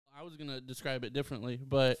I was gonna describe it differently,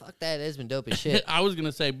 but Fuck that, it's been dope as shit. I was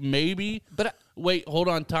gonna say maybe, But wait, hold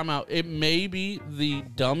on, time out. It may be the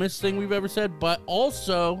dumbest thing we've ever said, but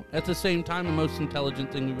also at the same time the most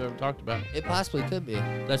intelligent thing we've ever talked about. it possibly could be.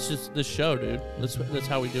 That's just this show, dude. That's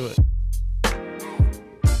how we do it.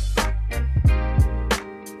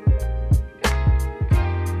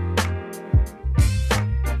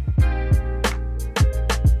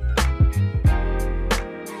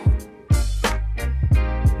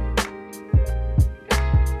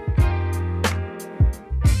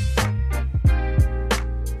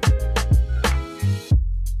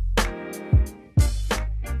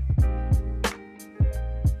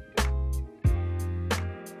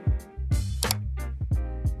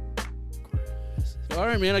 All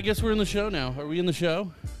right, man. I guess we're in the show now. Are we in the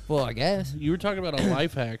show? Well, I guess. You were talking about a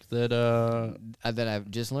life hack that I've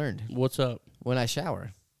just learned. What's up? When I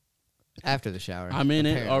shower. After the shower. I'm in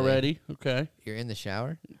apparently. it already. Okay. You're in the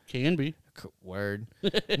shower? Can be. Word.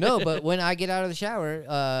 No, but when I get out of the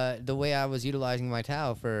shower, the way I was utilizing my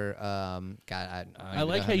towel for, God, I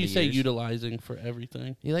like how you say utilizing for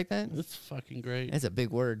everything. You like that? That's fucking great. That's a big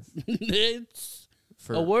word. It's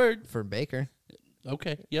For, a word. For baker.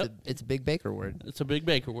 Okay. Yep. It's a big baker word. It's a big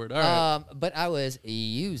baker word. All right. But I was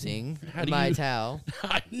using How do my you- towel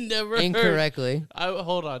I never incorrectly.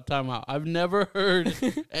 Hold on, time out. I've never heard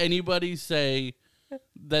anybody say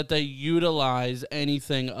that they utilize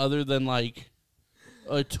anything other than like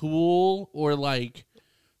a tool or like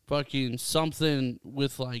fucking something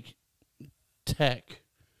with like tech.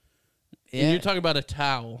 Yeah. And you're talking about a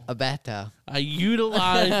towel. A bath towel. I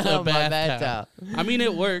utilized a My bath towel. I mean,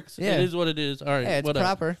 it works. Yeah. It is what it is. All right. Yeah, it's what up?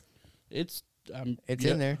 proper. It's It's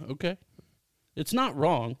in there. Okay. It's not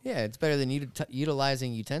wrong. Yeah, it's better than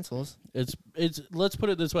utilizing utensils. It's let's put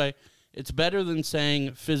it this way. It's better than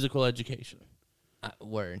saying physical education.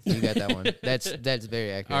 Word. You got that one. That's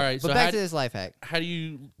very accurate. All right, But so back to this life hack. How do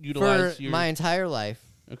you utilize For your... my entire life,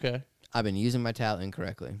 Okay. I've been using my towel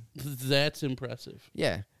incorrectly. That's impressive.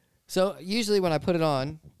 Yeah. So usually when I put it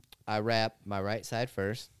on, I wrap my right side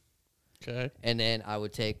first. Okay. And then I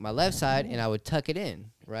would take my left side and I would tuck it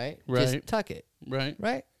in, right? Right. Just tuck it, Right.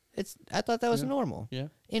 right? I thought that was Yeah. normal. Yeah.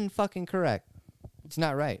 Fucking correct. It's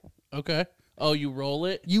not right. Okay. Oh, you roll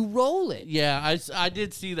it? You roll it. Yeah, I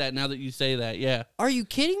did see that now that you say that. Yeah. Are you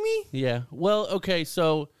kidding me? Yeah. Well, okay,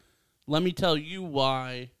 so let me tell you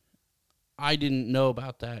why I didn't know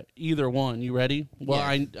about that. Either one. You ready? Well,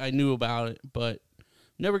 Yeah. I knew about it, but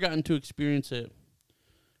never gotten to experience it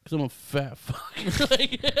because I'm a fat fuck.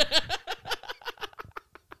 Like,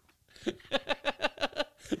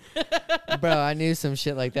 Bro, I knew some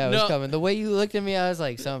shit like that was No. coming. The way you looked at me, I was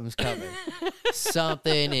like, something's coming.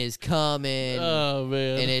 Something is coming. oh,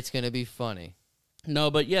 man. And it's going to be funny. No,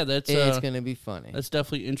 but yeah, that's It's going to be funny. that's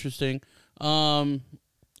definitely interesting.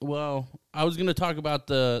 Well, I was gonna talk about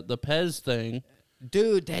the Pez thing.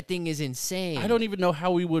 Dude, that thing is insane. I don't even know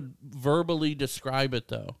how we would verbally describe it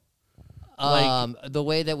though. The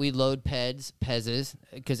way that we load Pez's,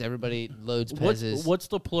 because everybody loads Pez's. What's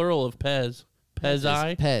the plural of Pez?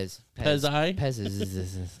 Pez-I? Pez-I. Pez-I?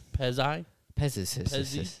 Pez's. Pez-I? Pez's.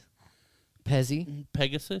 Pezzy? Pezzy.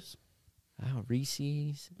 Pegasus? Oh,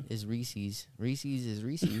 Reese's is Reese's. Reese's is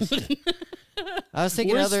Reese's. I was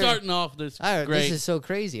thinking We're other. starting off this This great. is so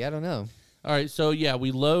crazy. I don't know. All right, so yeah, we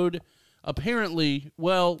load. Apparently,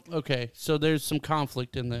 well, okay, so there's some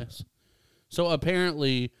conflict in this. So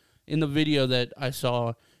apparently, in the video that I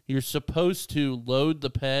saw, you're supposed to load the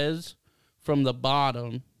Pez from the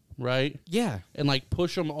bottom, right? Yeah. And like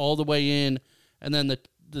push them all the way in, and then the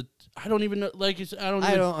I don't even know. Like I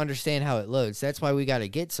don't understand how it loads. That's why we got to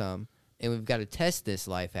get some, and we've got to test this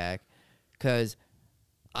life hack, because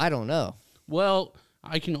I don't know. Well,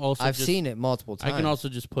 I can also. I've seen it multiple times. I can also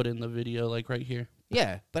just put in the video, like right here.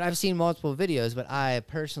 Yeah, but I've seen multiple videos, but I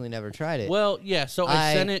personally never tried it. Well, yeah. So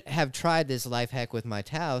I sent it. have tried this life hack with my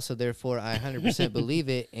towel, so therefore I 100% believe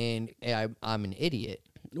it, and I'm an idiot.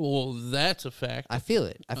 Well, that's a fact. I feel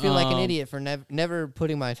it. I feel like an idiot for never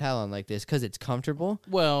putting my towel on like this, because it's comfortable.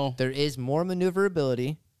 Well, There is more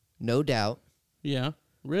maneuverability, no doubt. yeah,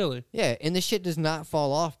 really. Yeah, and the shit does not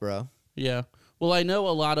fall off, bro. Yeah. Well, I know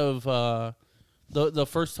a lot of the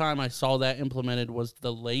first time I saw that implemented was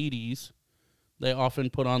the ladies. They often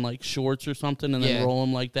put on like shorts or something and then Yeah. roll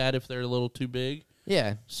them like that if they're a little too big.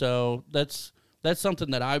 Yeah. So that's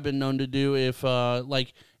something that I've been known to do. If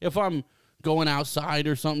if I'm going outside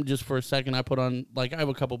or something just for a second, I put on, like, I have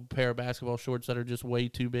a couple pair of basketball shorts that are just way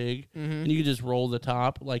too big, and you can just roll the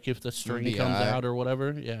top, like if the string Be comes all right. out or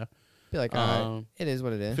whatever. Yeah. Feel like, all right, it is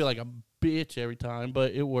what it I is. feel like a bitch every time,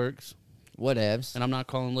 but it works. Whatevs. And I'm not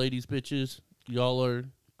calling ladies bitches. Y'all are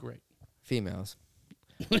great. Females.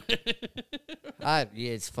 Yeah,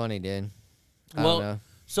 it's funny, dude. I Well, don't know.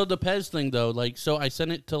 so the Pez thing though, like, so I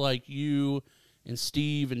sent it to like you and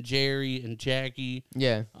Steve and Jerry and Jackie.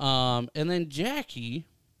 Yeah, And then Jackie,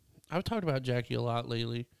 I've talked about Jackie a lot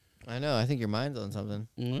lately. I know. I think your mind's on something.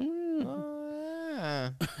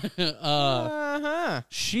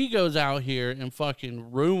 She goes out here and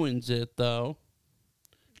fucking ruins it though,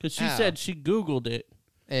 because she said she Googled it.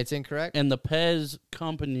 It's incorrect. And the Pez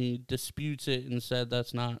company disputes it and said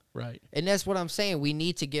that's not right. And that's what I'm saying. We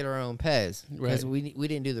need to get our own Pez because Right. we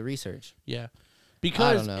didn't do the research. Yeah,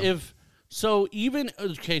 because I don't know. So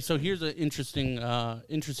here's an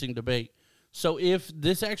interesting debate. So if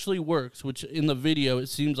this actually works, which in the video it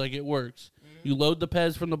seems like it works, you load the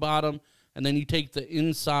Pez from the bottom, and then you take the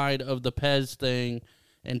inside of the Pez thing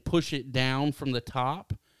and push it down from the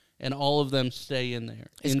top, and all of them stay in there.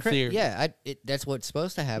 It's in theory, yeah, that's what's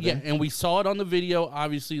supposed to happen. yeah. And we saw it on the video.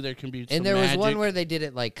 Obviously, there can be some And there was magic. one where they did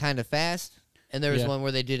it like kind of fast, and there was Yeah. one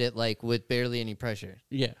where they did it like with barely any pressure.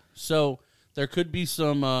 Yeah. So there could be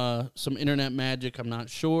some internet magic. I'm not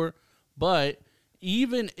sure, but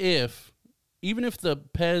even if the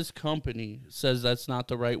Pez company says that's not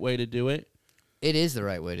the right way to do it, It is the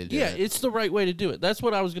right way to do yeah, it. it's the right way to do it. That's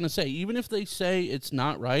what I was gonna say. Even if they say it's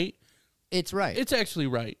not right, It's right. it's actually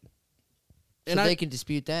right. So they can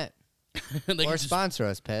dispute that. they Or can just- sponsor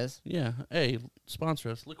us, Pez. Yeah. Hey, sponsor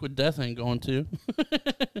us. Liquid Death ain't going to.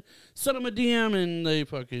 Sent them a DM and they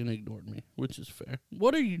fucking ignored me, which is fair.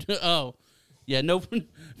 What are you doing? Oh, yeah, no,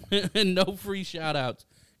 no free shout outs,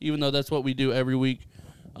 even though that's what we do every week.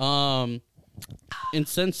 And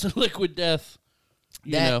since Liquid Death,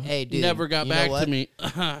 Hey, dude, never got you know back what? to me.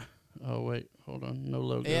 Oh, wait, hold on. No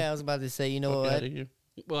logo. Yeah, I was about to say, you know Fuck what? outta here.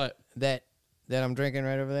 What? That I'm drinking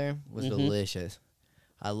right over there was delicious.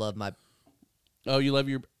 I love my... Oh, you love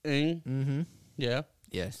your ing? Mm-hmm. Yeah.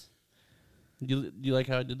 Yes. You like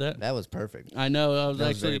how I did that? That was perfect. I know. I was That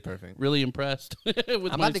was actually very perfect. really impressed with I'm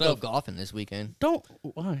about to go myself. golfing this weekend. Don't.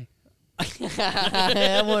 Why?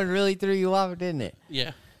 That one really threw you off, didn't it?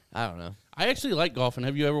 Yeah. I don't know. I actually like golfing.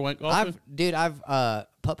 Have you ever went golfing? I've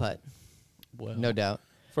putt-putt, Well, no doubt.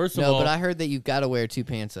 First of No, all, but I heard that you've got to wear two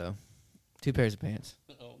pants, though. Two pairs of pants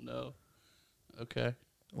oh no. Okay.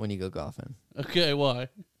 when you go golfing. Okay. Why?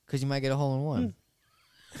 Because you might get a hole-in-one.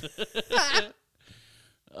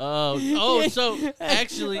 Oh. So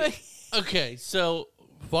actually, okay. So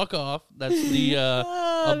fuck off. That's the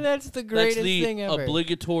that's the greatest that's the thing ever.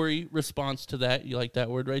 obligatory response to that. You like that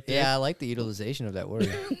word right there? Yeah, I like the utilization of that word.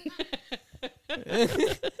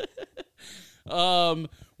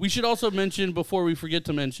 We should also mention, before we forget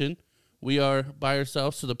to mention, we are by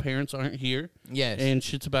ourselves, so the parents aren't here. Yes. And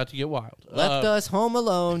shit's about to get wild. Left us home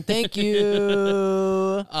alone. Thank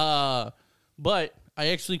you. But I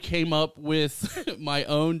actually came up with my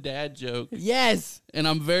own dad joke, Yes. and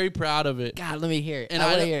I'm very proud of it. God, let me hear it. And I I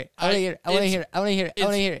want to don't- hear it. I want to hear it. I want to hear it. I want to hear it. I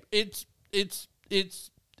want to hear it.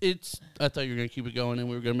 It's. I thought you were gonna keep it going, and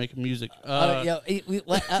we were gonna make music.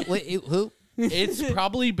 Who? It's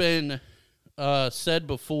probably been said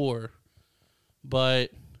before, but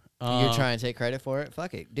You're trying to take credit for it?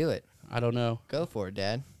 Fuck it. Do it. I don't know. Go for it,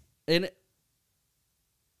 Dad. And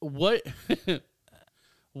what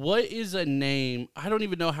what is a name? I don't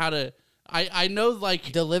even know how to. I know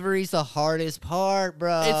like Delivery's the hardest part,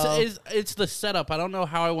 bro. it's the setup. I don't know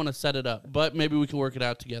how I want to set it up, but maybe we can work it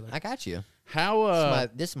out together. I got you. How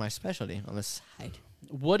This is my specialty on the side.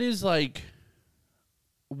 what is the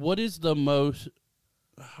most?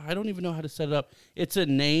 I don't even know how to set it up. It's a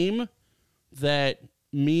name that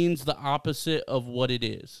means the opposite of what it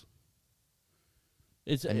is.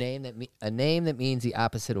 It's A name that means the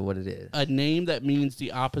opposite of what it is. a name that means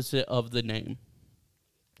the opposite of the name.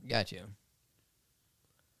 Got you.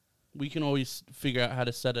 We can always figure out how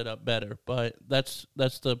to set it up better, but that's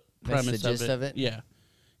the premise gist of it? Yeah.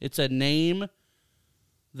 It's a name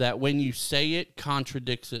that when you say it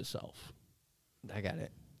contradicts itself. I got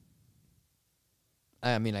it.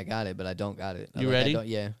 I mean, I got it, but I don't got it. You ready?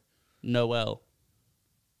 Yeah. Noel.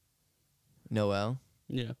 Noel.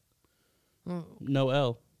 Yeah. Oh,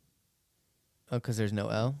 Noel. because there's no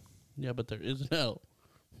L? Yeah, but there is an L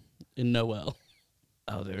in Noel.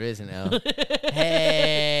 Oh, there is an L.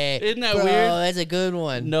 Hey. Isn't that bro, weird? That's a good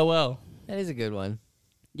one. Noel. That is a good one.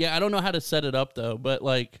 Yeah, I don't know how to set it up, though, but,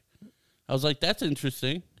 like, I was like, that's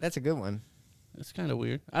interesting. That's a good one. That's kind of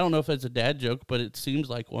weird. I don't know if it's a dad joke, but it seems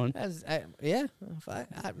like one. Yeah.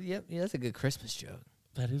 Yep, that's a good Christmas joke.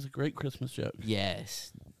 That is a great Christmas joke.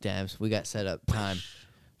 Yes. Dabs, we got set up time.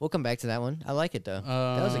 We'll come back to that one. I like it, though.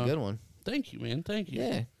 That was a good one. Thank you, man. Thank you.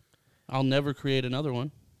 Yeah. I'll never create another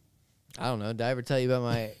one. I don't know. Did I ever tell you about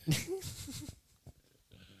my...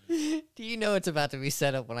 Do you know it's about to be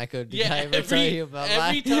set up when I go? Yeah, I ever tell you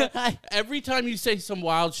about every time you say some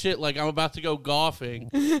wild shit, like I'm about to go golfing,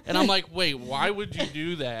 and I'm like, wait, why would you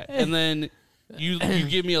do that? And then you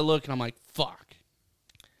give me a look, and I'm like, fuck.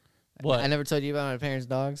 What? I never told you about my parents'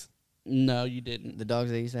 dogs. No, you didn't. The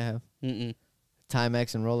dogs they used to have. Mm-mm.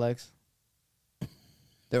 Timex and Rolex.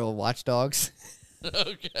 They're all watchdogs.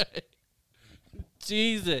 Okay.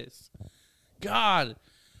 Jesus. God.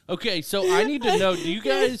 Okay, so I need to know, do you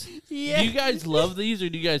guys love these or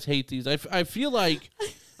do you guys hate these? I feel like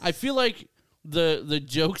the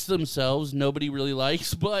jokes themselves nobody really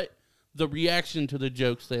likes, but the reaction to the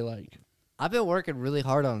jokes they like. I've been working really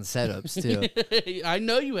hard on setups too. I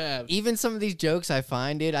know you have. Even some of these jokes I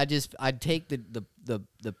find, dude, I take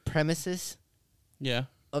the premises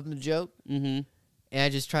of the joke and I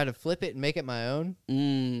just try to flip it and make it my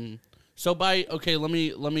own. So let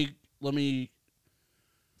me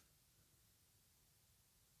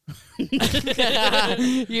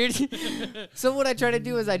So what I try to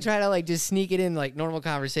do is I try to like just sneak it in like normal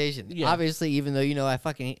conversation. Yeah. Obviously, even though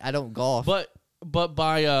I don't golf. But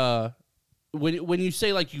by when you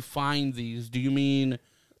say like you find these, do you mean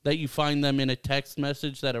that you find them in a text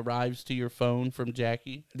message that arrives to your phone from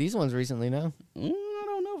Jackie? These ones recently, no. I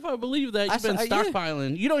don't know if I believe that. You've been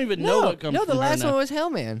stockpiling. You don't even know what comes from the last her one was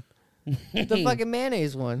Hellman. The fucking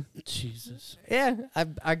mayonnaise one. Jesus. Yeah,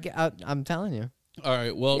 I'm telling you. All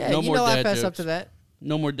right, well, Yeah, no more dad I fess jokes. up to that.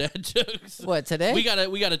 No more dad jokes. What, today? We got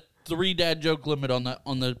a 3 dad joke limit on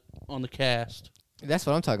the cast. That's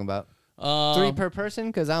what I'm talking about. 3 per person?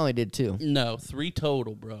 Because I only did 2. No, 3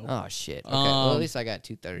 total, bro. Oh, shit. Okay, well, at least I got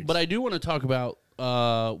 2/3. But I do want to talk about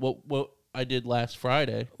what I did last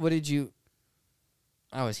Friday. What did you...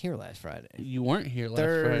 I was here last Friday. You weren't here last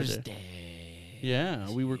Thursday. Friday. Yeah,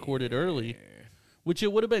 we recorded early. Which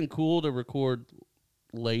it would have been cool to record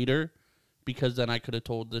later, because then I could have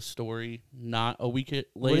told this story not a week later.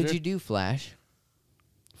 What did you do, Flash?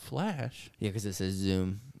 Flash? Yeah, because it says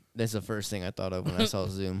Zoom. That's the first thing I thought of when I saw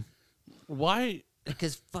Zoom. Why?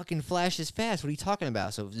 Because fucking Flash is fast. What are you talking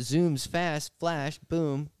about? So Zoom's fast, Flash,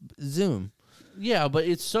 boom, Zoom. Yeah, but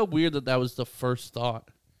it's so weird that was the first thought.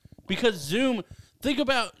 Because Zoom, think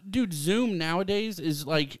about, dude, Zoom nowadays is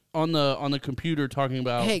like on the computer talking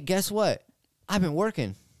about... Hey, guess what? I've been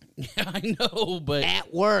working. Yeah, I know, but...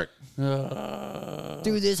 At work.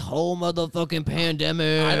 Through this whole motherfucking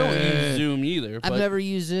pandemic. I don't use Zoom either. I've never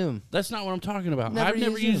used Zoom. That's not what I'm talking about. I've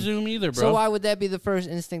never used Zoom either, bro. So why would that be the first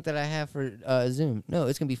instinct that I have for Zoom? No,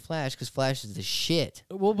 it's going to be Flash because Flash is the shit.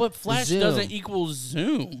 Well, but Flash doesn't equal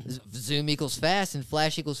Zoom. Zoom equals fast and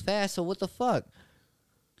Flash equals fast, so what the fuck?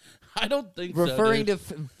 I don't think so, Referring to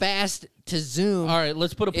fast to Zoom. All right,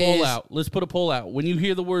 let's put a poll out. Let's put a poll out. When you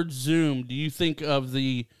hear the word Zoom, do you think of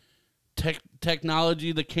the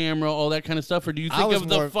technology, the camera, all that kind of stuff, or do you think of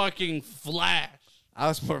the fucking Flash? I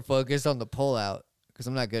was more focused on the pull out because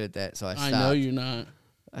I'm not good at that, so I stopped. I know you're not.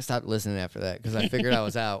 I stopped listening after that because I figured I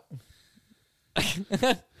was out.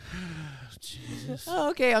 Jesus.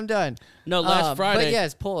 Oh, okay, I'm done. No, last Friday. But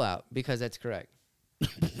yes, pull out because that's correct.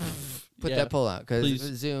 Put that pull out because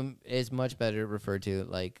Zoom is much better referred to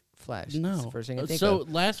like Flash. No, that's the first thing I think so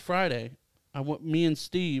of. last Friday, me and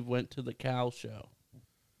Steve went to the Cal show.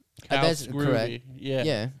 That's correct.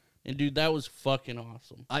 Yeah. And dude, that was fucking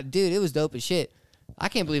awesome. Dude, it was dope as shit. I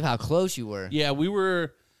can't believe how close you were. Yeah, we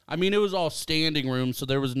were. I mean, it was all standing room, so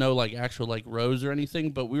there was no like actual like rows or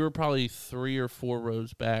anything. But we were probably 3 or 4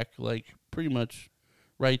 rows back, like pretty much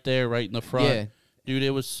right there, right in the front. Yeah. Dude,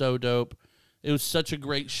 it was so dope. It was such a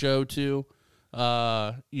great show too.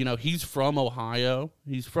 He's from Ohio.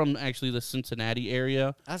 He's from actually the Cincinnati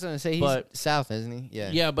area. I was gonna say he's south, isn't he?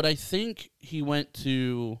 Yeah. Yeah, but I think he went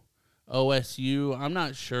to OSU. I'm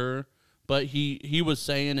not sure, but he was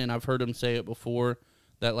saying, and I've heard him say it before,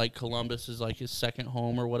 that like Columbus is like his second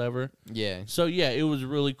home or whatever. Yeah. So yeah, it was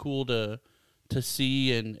really cool to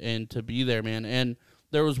see and to be there, man. And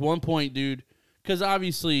there was one point, dude, because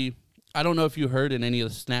obviously, I don't know if you heard in any of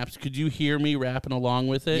the snaps. Could you hear me rapping along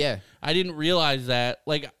with it? Yeah. I didn't realize that.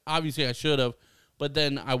 Like, obviously I should have. But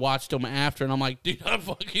then I watched them after, and I'm like, dude, I'm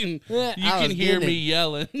fucking... you can hear me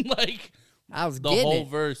yelling. Like, I was the whole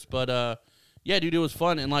verse. But, yeah, dude, it was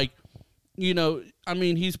fun. And, like, I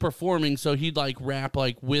mean, he's performing, so he'd, like, rap,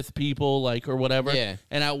 like, with people, like, or whatever. Yeah.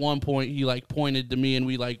 And at one point, he, like, pointed to me, and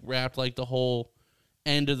we, like, rapped, like, the whole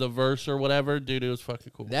end of the verse or whatever. Dude, it was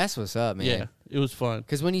fucking cool. That's what's up, man. Yeah, it was fun.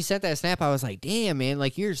 Because when you sent that snap, I was like, damn, man,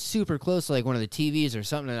 like, you're super close to, like, one of the TVs or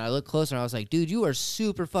something. And I looked closer, and I was like, dude, you are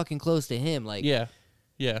super fucking close to him. Like, yeah.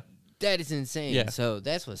 That is insane. Yeah. So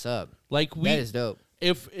that's what's up. Like, that is dope.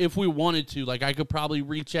 If we wanted to, like, I could probably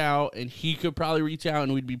reach out, and he could probably reach out,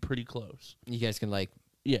 and we'd be pretty close. You guys can, like,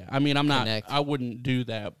 Yeah, I mean, I wouldn't do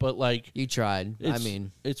that, but like you tried.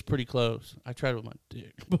 It's pretty close. I tried with my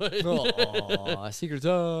dick, but secret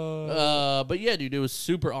sauce. But yeah, dude, it was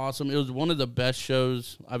super awesome. It was one of the best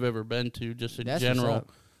shows I've ever been to, just in general.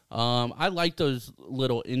 I like those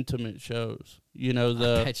little intimate shows. You know,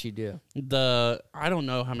 I bet you do. I don't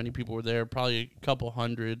know how many people were there. Probably a couple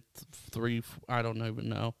hundred, three. I don't even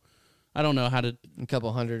know. I don't know how to. A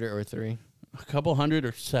couple hundred or 3. A couple hundred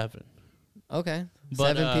or 7. Okay.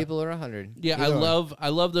 But, 7 people or 100. Yeah, I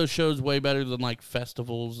love those shows way better than like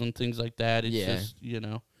festivals and things like that. It's just, you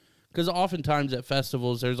know, because oftentimes at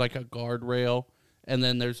festivals there's like a guardrail and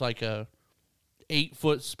then there's like a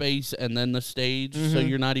 8-foot space and then the stage, so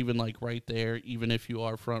you're not even like right there, even if you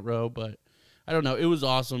are front row. But I don't know, it was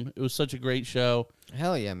awesome. It was such a great show.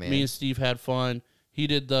 Hell yeah, man. Me and Steve had fun. He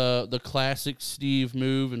did the classic Steve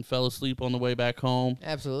move and fell asleep on the way back home.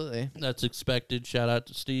 Absolutely. That's expected. Shout out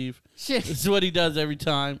to Steve. Shit. This is what he does every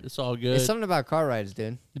time. It's all good. It's something about car rides,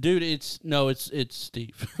 dude. Dude, it's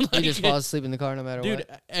Steve. Like, he just falls asleep in the car no matter what? Dude,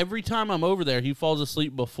 every time I'm over there, he falls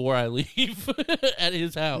asleep before I leave at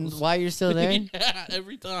his house. While you're still there? Yeah,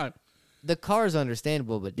 every time. The car's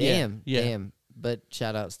understandable, but damn. But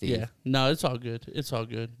shout out, Steve. Yeah. No, it's all good. It's all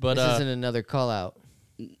good. But this isn't another call out.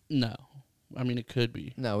 No. I mean, it could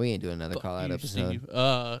be. No, we ain't doing another call-out episode. Steve.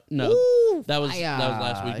 No. Ooh, that was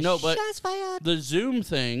last week. No, but shots fired. The Zoom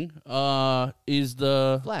thing is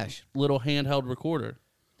the Flash little handheld recorder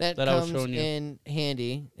that I was showing you. in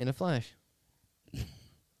handy in a Flash.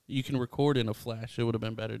 You can record in a Flash. It would have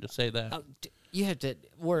been better to say that. You have to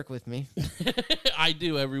work with me. I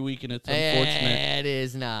do every week, and it's unfortunate. It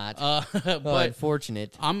is not. But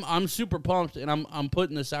unfortunate. I'm super pumped, and I'm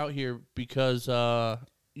putting this out here because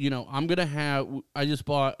you know, I just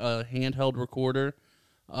bought a handheld recorder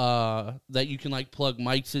that you can like plug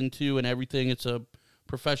mics into and everything. It's a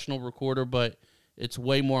professional recorder, but it's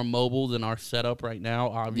way more mobile than our setup right now,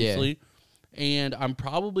 obviously. Yeah. And I'm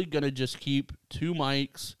probably going to just keep 2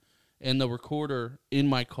 mics and the recorder in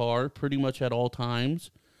my car pretty much at all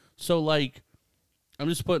times. So like, I'm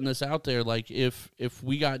just putting this out there. Like if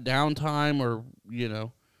we got downtime or, you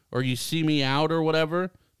know, or you see me out or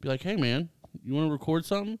whatever, be like, hey man, you want to record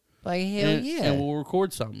something? Like, hell yeah. And we'll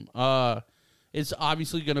record something. It's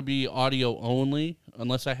obviously going to be audio only,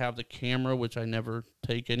 unless I have the camera, which I never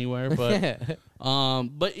take anywhere. But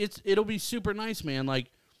it'll be super nice, man.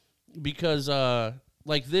 Like, because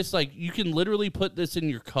like this, like you can literally put this in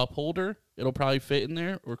your cup holder. It'll probably fit in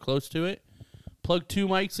there or close to it. Plug 2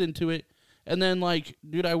 mics into it, and then like,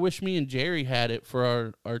 dude, I wish me and Jerry had it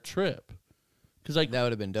for our trip. Cause like that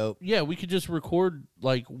would have been dope. Yeah, we could just record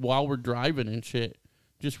like while we're driving and shit.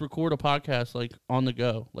 Just record a podcast like on the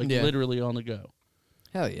go, like literally on the go.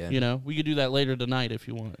 Hell yeah! You know, we could do that later tonight if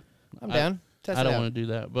you want. I'm down. I don't want to do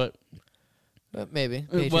that, but maybe.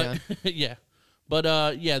 Patreon. Yeah,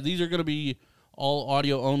 but yeah, these are gonna be all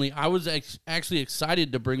audio only. I was actually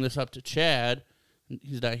excited to bring this up to Chad.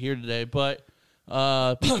 He's not here today, but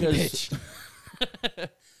because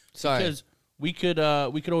sorry, because we could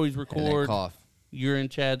always record. Cough. You're in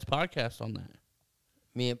Chad's podcast on that.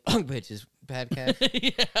 Me and Punk Bitch's podcast.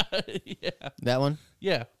 Yeah. That one?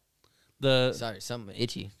 Yeah. Sorry, something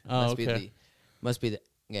itchy. Oh, okay. Must be the.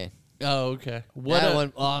 Yeah. Oh, okay. That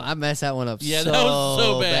one. Oh, I messed that one up. Yeah, that was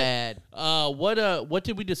so bad. What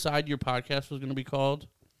did we decide your podcast was going to be called?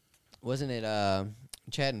 Wasn't it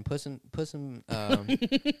Chad and Pussin?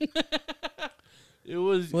 It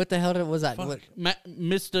was. What the hell was that?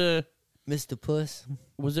 Mr. Puss.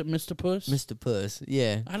 Was it Mr. Puss? Mr. Puss.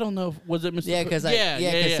 Yeah. I don't know. Was it Mr. Yeah, because Puss?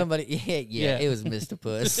 Because somebody. Yeah, it was Mr.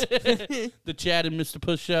 Puss. The Chad and Mr.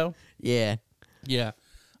 Puss show. Yeah. Yeah.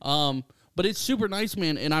 But it's super nice,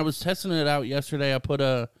 man. And I was testing it out yesterday. I put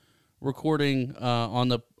a recording on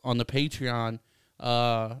the Patreon,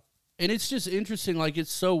 and it's just interesting. Like,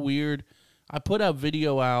 it's so weird. I put a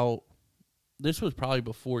video out. This was probably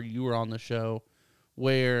before you were on the show,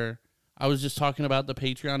 where I was just talking about the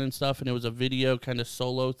Patreon and stuff, and it was a video kind of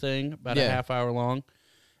solo thing, about a half hour long.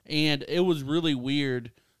 And it was really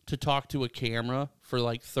weird to talk to a camera for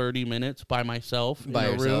like 30 minutes by myself in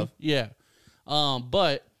a room. Yeah.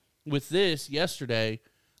 But with this yesterday,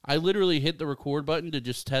 I literally hit the record button to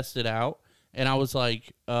just test it out. And I was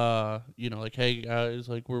like, you know, like, hey guys,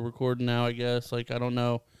 like we're recording now, I guess. Like, I don't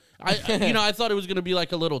know. I thought it was going to be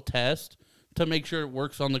like a little test to make sure it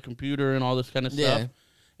works on the computer and all this kind of stuff. Yeah.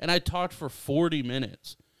 And I talked for 40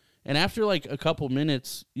 minutes. And after like a couple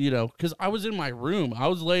minutes, you know, because I was in my room. I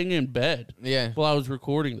was laying in bed while I was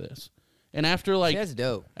recording this. And after like that's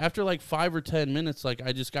dope. After like 5 or 10 minutes, like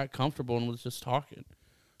I just got comfortable and was just talking.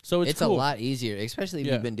 So it's cool. A lot easier, especially if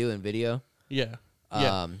you've been doing video. Yeah.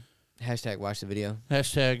 Hashtag watch the video.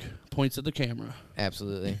 Hashtag points at the camera.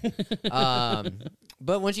 Absolutely.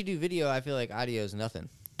 But once you do video, I feel like audio is nothing.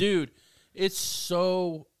 Dude, it's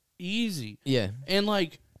so easy. Yeah. And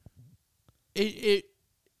like it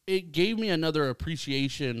gave me another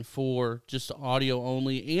appreciation for just audio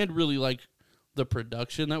only and really like the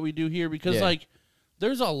production that we do here because like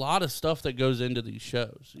there's a lot of stuff that goes into these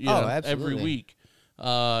shows, you know, absolutely. every week.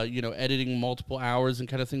 You know, editing multiple hours and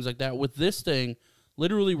kind of things like that. With this thing,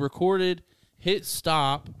 literally recorded, hit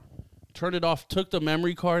stop, turned it off, took the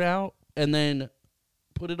memory card out, and then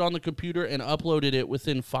put it on the computer and uploaded it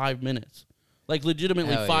within 5 minutes. Like,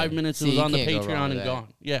 legitimately 5 minutes, it was on the Patreon and gone.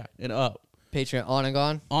 Yeah, and up. Patreon on and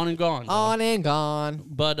gone? On and gone. On and gone.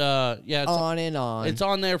 But, yeah. It's on and on. It's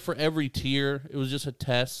on there for every tier. It was just a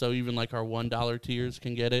test, so even, like, our $1 tiers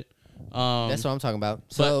can get it. That's what I'm talking about.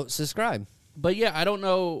 So, subscribe. But, yeah, I don't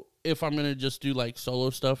know if I'm going to just do, like, solo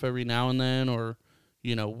stuff every now and then or,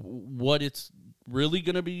 you know, what it's really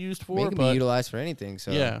going to be used for. It can be utilized for anything.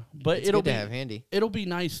 So yeah, but it'll be to have handy. It'll be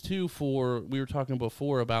nice, too, for, we were talking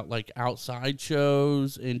before about, like, outside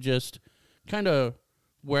shows and just kind of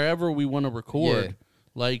wherever we want to record. Yeah.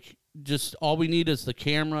 Like, just all we need is the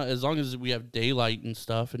camera, as long as we have daylight and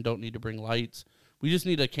stuff and don't need to bring lights. We just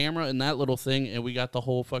need a camera and that little thing, and we got the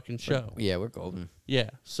whole fucking show. Yeah, we're golden.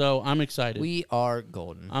 Yeah, so I'm excited. We are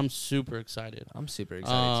golden. I'm super excited. I'm super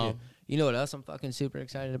excited, too. You know what else I'm fucking super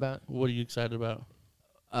excited about? What are you excited about?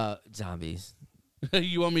 Zombies.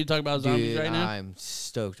 You want me to talk about zombies right now? I'm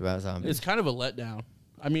stoked about zombies. It's kind of a letdown.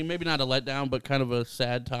 I mean, maybe not a letdown, but kind of a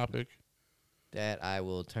sad topic. That I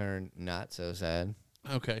will turn not so sad.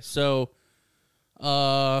 Okay, so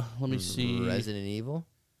let me see. Resident Evil?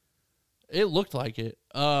 It looked like it.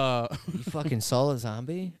 You fucking saw a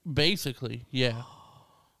zombie? Basically, yeah.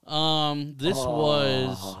 This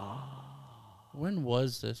was... When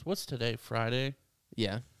was this? What's today? Friday?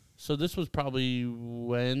 Yeah. So this was probably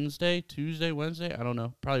Tuesday, Wednesday? I don't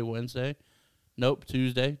know. Probably Wednesday. Nope,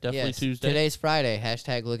 Tuesday. Definitely Tuesday. Today's Friday.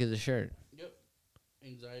 Hashtag look at the shirt. Yep.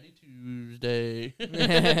 Anxiety Tuesday.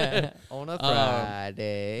 On a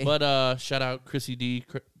Friday. But shout out Chrissy D,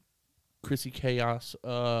 Chrissy Chaos.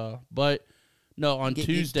 But no, on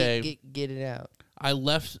Tuesday. Get it out. I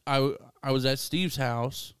left. I was at Steve's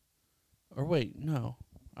house. Or wait, no.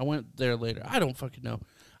 I went there later. I don't fucking know.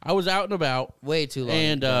 I was out and about. Way too long.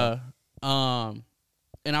 And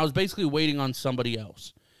and I was basically waiting on somebody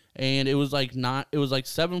else. And it was like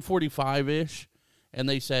 7:45-ish, and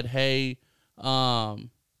they said, "Hey,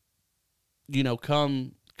 you know,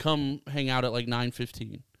 come hang out at like 9:15."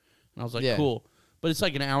 And I was like, "Cool." But it's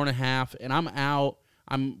like an hour and a half, and I'm out.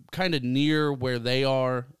 I'm kind of near where they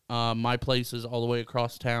are. My place is all the way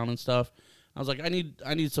across town and stuff. I was like, I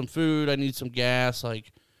need some food. I need some gas.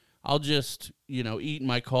 Like, I'll just, you know, eat in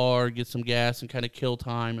my car, get some gas, and kind of kill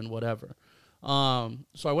time and whatever. So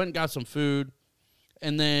I went and got some food,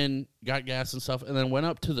 and then got gas and stuff, and then went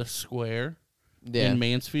up to the square in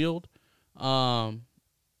Mansfield. And,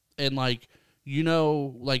 like, you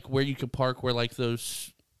know, like, where you could park where, like,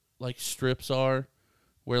 those, like, strips are,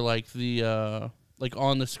 where, like, the, like,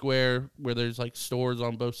 on the square where there's, like, stores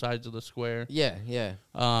on both sides of the square. Yeah, yeah.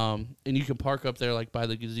 And you can park up there, like, by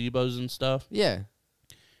the gazebos and stuff. Yeah.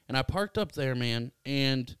 And I parked up there, man,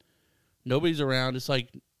 and nobody's around. It's like,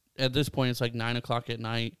 at this point, it's like 9 o'clock at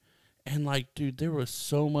night. And, like, dude, there was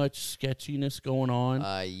so much sketchiness going on.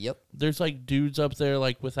 Yep. There's, like, dudes up there,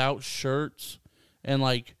 like, without shirts and,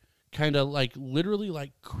 like, kind of, like, literally,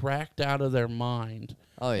 like, cracked out of their mind.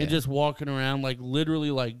 Oh, yeah. And just walking around, like,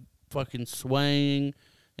 literally, like, fucking swaying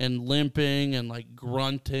and limping and, like,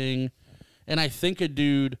 grunting. And I think a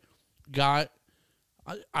dude got...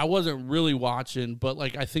 I wasn't really watching, but,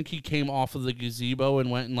 like, I think he came off of the gazebo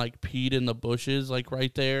and went and, like, peed in the bushes, like,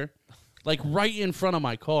 right there. Like, right in front of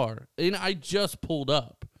my car. And I just pulled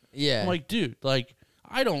up. Yeah. I'm like, dude, like,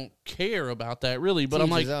 I don't care about that, really. But I'm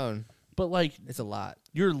like, but, like... It's a lot.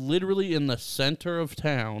 You're literally in the center of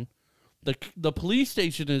town. The police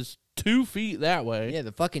station is 2 feet that way. Yeah,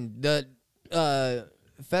 the federal...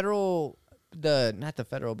 Not the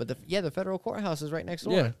federal, but the federal courthouse is right next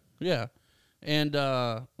door. Yeah, yeah. And,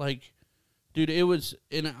 like, dude, it was,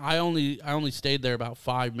 and I only stayed there about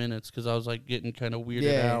 5 minutes because I was, like, getting kind of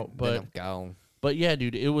weirded out. But I'm gone. But, yeah,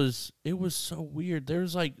 dude, it was so weird.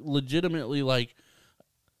 There's, like, legitimately, like,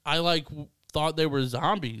 I, like, thought they were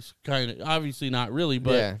zombies, kind of. Obviously not really,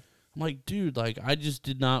 but I'm like, dude, like, I just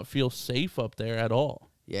did not feel safe up there at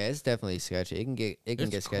all. Yeah, it's definitely sketchy. It can get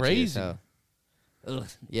sketchy. Crazy. Ugh.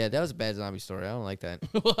 Yeah, that was a bad zombie story. I don't like that.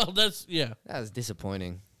 Well, that was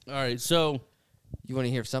disappointing. All right, so... You want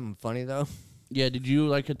to hear something funny, though? Yeah, did you,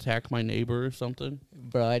 like, attack my neighbor or something?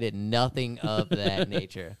 Bro, I did nothing of that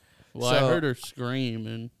nature. Well, I heard her scream.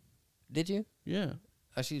 And did you? Yeah.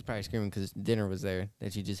 Oh, she was probably screaming because dinner was there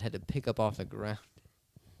that she just had to pick up off the ground.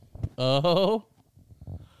 Oh.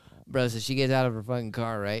 Bro, so she gets out of her fucking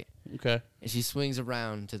car, right? Okay. And she swings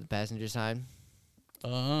around to the passenger side.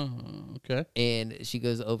 Oh, okay. And she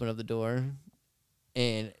goes to open up the door.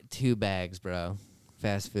 And 2 bags, bro.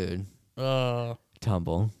 Fast food.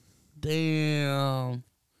 Tumble. Damn.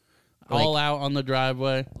 All out on the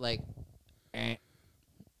driveway. Like,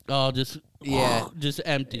 oh, just just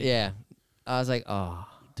empty. Yeah. I was like, oh.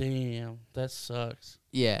 Damn, that sucks.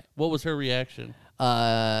 Yeah. What was her reaction?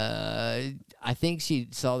 I think she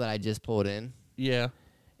saw that I just pulled in. Yeah.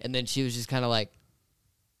 And then she was just kind of like,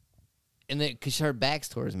 and then because her back's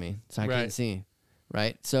towards me, so I couldn't see,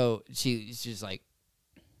 right? So she's just like,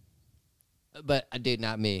 but I did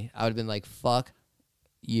not me. I would have been like, fuck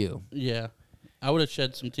you. Yeah. I would have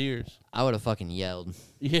shed some tears. I would have fucking yelled.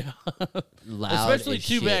 Yeah. Loud. Especially as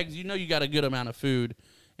 2 shit. bags. You know you got a good amount of food.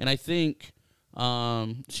 And I think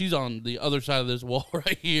she's on the other side of this wall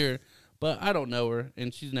right here. But I don't know her,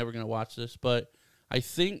 and she's never going to watch this. But I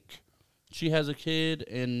think she has a kid,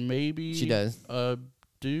 and maybe she does. A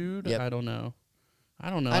dude. Yep. I don't know.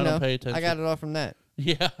 I don't pay attention. I got it all from that.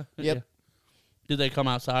 Yeah. Yep. Yeah. Did they come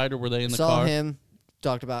outside, or were they in the saw car? Saw him.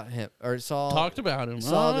 Talked about him. Or Talked about him.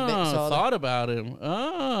 Thought about him.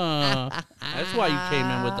 That's why you came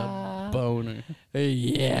in with the boner.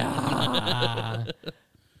 Yeah.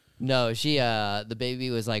 No, she, the baby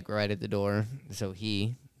was like right at the door. So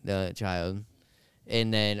the child.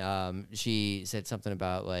 And then she said something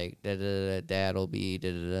about like, dad'll be,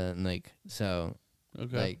 and like, so,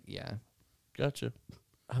 okay. Like, yeah. Gotcha.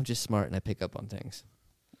 I'm just smart and I pick up on things.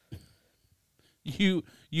 You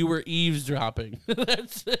were eavesdropping.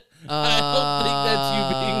 That's. I don't think that's you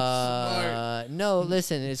being smart. No,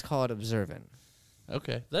 listen, it's called observant.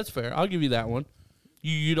 Okay, that's fair. I'll give you that one.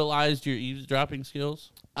 You utilized your eavesdropping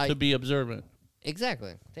skills to be observant.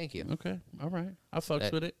 Exactly. Thank you. Okay. All right. I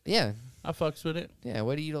fucks with it. Yeah. I fucks with it. Yeah.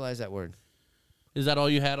 Way to utilize that word. Is that all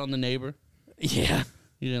you had on the neighbor? Yeah.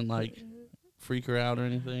 You didn't like freak her out or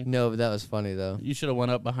anything? No, but that was funny though. You should have went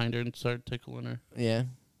up behind her and started tickling her. Yeah.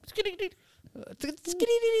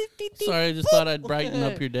 Sorry, I just thought I'd brighten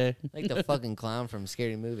up your day. Like the fucking clown from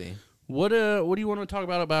Scary Movie. What do you want to talk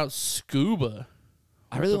about scuba?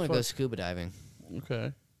 I really want to go scuba diving.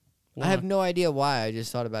 Okay. Why? I have no idea why. I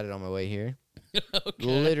just thought about it on my way here. Okay.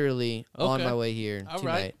 Literally on my way here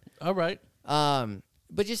tonight. All right.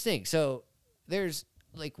 But just think. So there's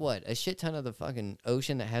like what, a shit ton of the fucking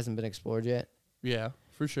ocean that hasn't been explored yet. Yeah,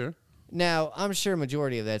 for sure. Now I'm sure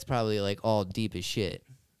majority of that's probably like all deep as shit.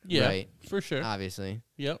 Yeah, right? For sure. Obviously.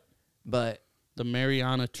 Yep. But the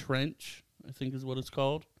Mariana Trench, I think is what it's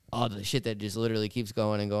called. Oh, the shit that just literally keeps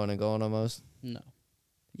going and going and going almost? No.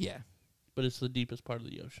 Yeah. But it's the deepest part of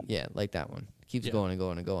the ocean. Yeah, like that one. Keeps going and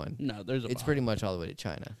going and going. No, there's a It's pretty much all the way to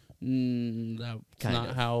China. That's kind not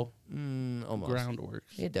of how almost. Ground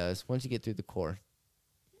works. It does. Once you get through the core.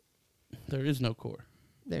 There is no core.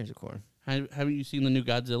 There's a core. Haven't you seen the new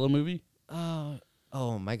Godzilla movie?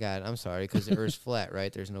 Oh, my God. I'm sorry, because the Earth's flat,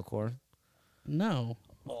 right? There's no core? No.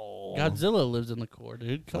 Oh. Godzilla lives in the core,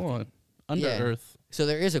 dude. Come on. Under Earth. So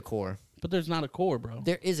there is a core. But there's not a core, bro.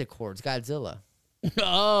 There is a core. It's Godzilla.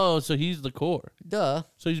 Oh, so he's the core. Duh.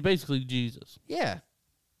 So he's basically Jesus. Yeah.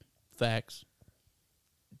 Facts.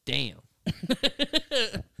 Damn.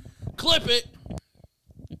 Clip it.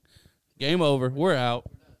 Game over. We're out.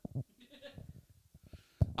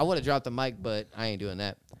 I would have dropped the mic, but I ain't doing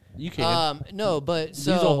that. You can. No, but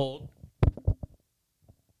so. These will hold.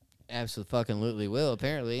 Absolutely will,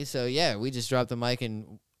 apparently. So, yeah, we just dropped the mic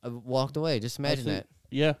and walked away. Just imagine that.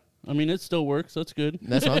 Yeah. I mean, it still works. That's good.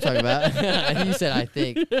 That's what I'm talking about. You said, I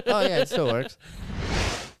think. Oh, yeah, it still works.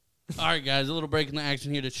 All right, guys, a little break in the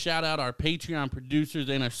action here to shout out our Patreon producers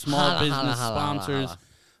and our small business sponsors.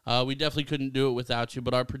 We definitely couldn't do it without you,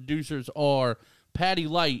 but our producers are Patty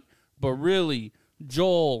Light, Barilli,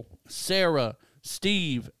 Joel, Sarah,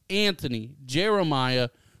 Steve, Anthony, Jeremiah,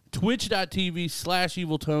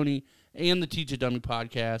 twitch.tv/EvilTony, and the Teach a Dummy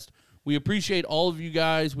podcast. We appreciate all of you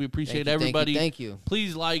guys. We appreciate everybody. Thank you.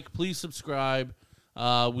 Please like, please subscribe.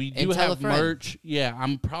 We do have merch. Yeah,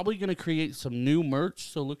 I'm probably going to create some new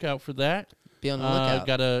merch, so look out for that. Be on the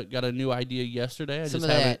lookout. Got a new idea yesterday. Some of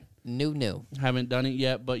that haven't done it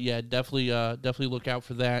yet, but yeah, definitely look out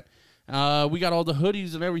for that. We got all the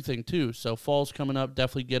hoodies and everything too. So fall's coming up.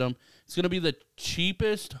 Definitely get them. It's going to be the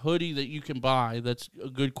cheapest hoodie that you can buy. That's a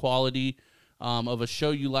good quality of a show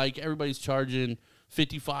you like. Everybody's charging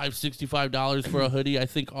 $55, $65 for a hoodie. I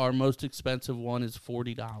think our most expensive one is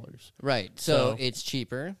 $40. Right. So it's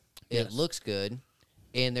cheaper. It looks good,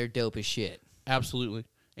 and they're dope as shit. Absolutely.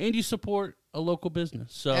 and you support a local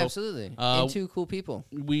business. So absolutely, and two cool people.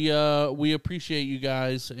 We appreciate you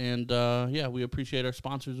guys, and we appreciate our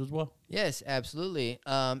sponsors as well. Yes, absolutely.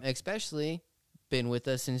 Especially been with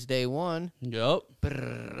us since day one. Yup.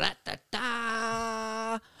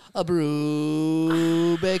 A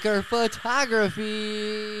Brew Baker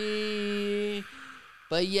Photography.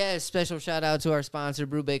 But yes, special shout out to our sponsor,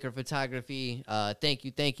 Brew Baker Photography.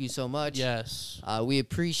 Thank you so much. Yes. We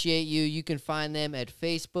appreciate you. You can find them at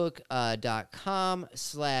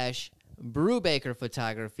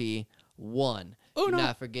facebook.com/BrewBakerPhotography1. Oh, Do no.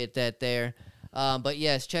 not forget that there. But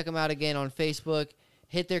yes, check them out again on Facebook.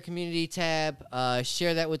 Hit their community tab.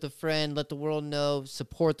 Share that with a friend. Let the world know.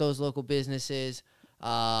 Support those local businesses.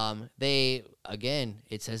 They, again,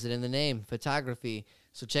 it says it in the name, photography.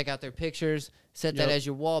 So check out their pictures. Set that as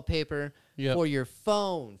your wallpaper for your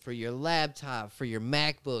phone, for your laptop, for your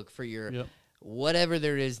MacBook, for your whatever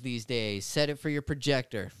there is these days. Set it for your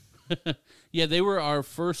projector. Yeah, they were our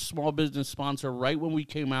first small business sponsor right when we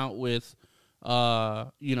came out with,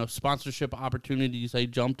 sponsorship opportunities. They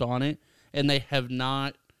jumped on it, and they have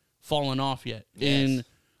not fallen off yet. Yes.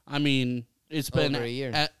 It's been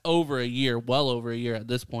over a year. Well over a year at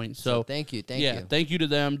this point. So thank you. Thank you to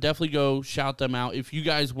them. Definitely go shout them out. If you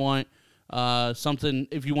guys want something,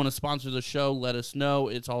 if you want to sponsor the show, let us know.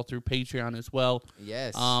 It's all through Patreon as well.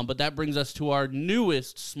 Yes. But that brings us to our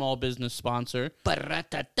newest small business sponsor. And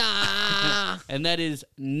that is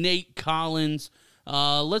Nate Collins.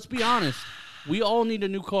 Let's be honest. We all need a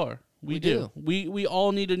new car. We do. We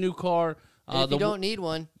all need a new car. If you don't need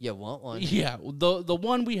one, you want one. Yeah. The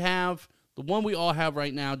one we have, the one we all have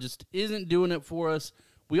right now just isn't doing it for us.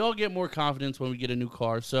 We all get more confidence when we get a new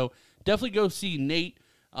car. So definitely go see Nate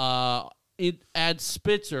at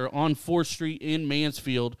Spitzer on 4th Street in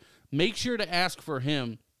Mansfield. Make sure to ask for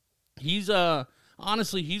him. He's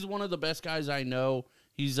honestly, he's one of the best guys I know.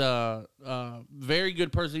 He's a very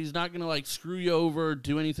good person. He's not going to screw you over or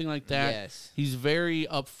do anything like that. Yes. He's very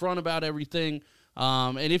upfront about everything.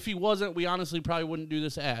 And if he wasn't, we honestly probably wouldn't do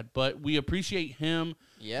this ad. But we appreciate him.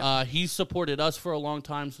 Yeah. He's supported us for a long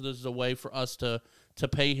time, so this is a way for us to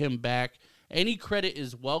pay him back. Any credit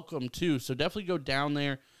is welcome, too. So definitely go down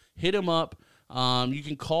there, hit him up. You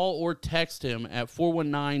can call or text him at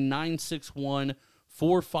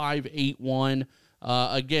 419-961-4581.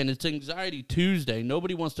 Again, it's Anxiety Tuesday.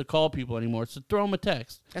 Nobody wants to call people anymore, so throw him a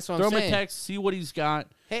text. That's what throw I'm saying. Throw him a text, see what he's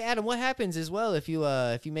got. Hey, Adam, what happens as well if you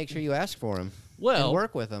make sure you ask for him? Well, and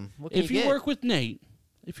work with him. What can if you work with Nate,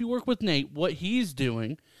 what he's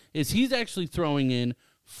doing is he's actually throwing in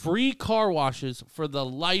free car washes for the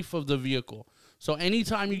life of the vehicle. So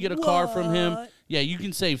anytime you get a car from him, you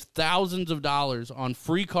can save thousands of dollars on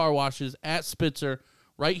free car washes at Spitzer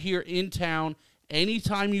right here in town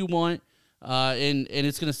anytime you want, and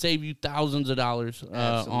it's going to save you thousands of dollars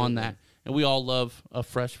on that. And we all love a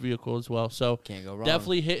fresh vehicle as well. So can't go wrong.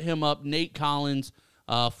 Definitely hit him up, Nate Collins,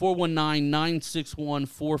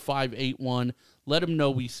 419-961-4581. Let him know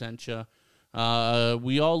we sent you.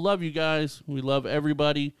 We all love you guys. We love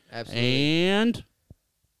everybody. Absolutely. And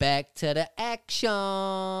back to the action.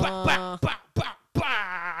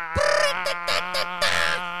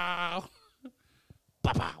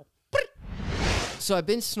 So I've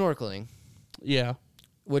been snorkeling. Yeah.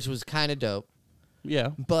 Which was kind of dope. Yeah.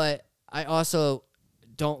 But I also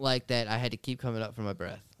don't like that I had to keep coming up for my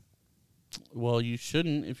breath. Well, you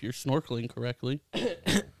shouldn't if you're snorkeling correctly.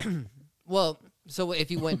 Well, so if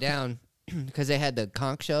you went down, because they had the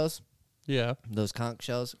conch shells. Yeah. Those conch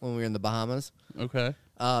shells when we were in the Bahamas. Okay.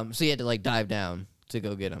 So you had to dive down to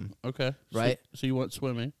go get them. Okay. Right? So you went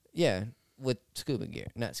swimming. Yeah. With scuba gear.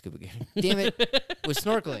 Not scuba gear. Damn it. With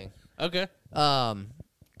snorkeling. Okay.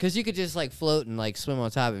 Because you could just float and swim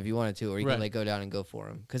on top if you wanted to, or you right. can go down and go for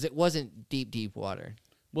them. Because it wasn't deep water.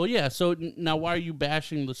 Well, yeah. So now, why are you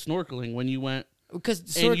bashing the snorkeling when you went? Because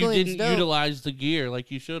and you didn't dope. utilize the gear like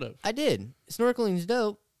you should have. I did. Snorkeling's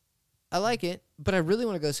dope. I like it, but I really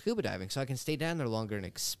want to go scuba diving so I can stay down there longer and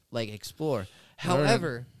explore.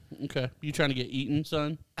 However, okay, you trying to get eaten,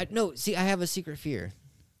 son? No. See, I have a secret fear.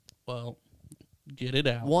 Well, get it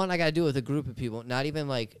out. One, I got to do it with a group of people. Not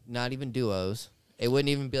even duos. It wouldn't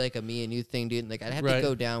even be a me and you thing, dude. I'd have to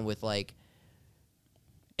go down with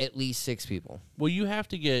at least 6 people. Well, you have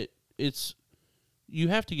to get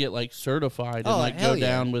certified and go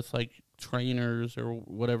down with trainers or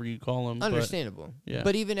whatever you call them. Understandable. Yeah.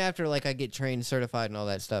 But even after I get trained, certified, and all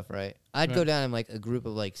that stuff, right? I'd go down in a group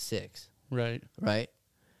of 6. Right. Right.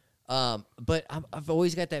 But I've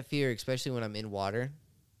always got that fear, especially when I'm in water,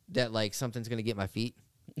 that something's gonna get my feet.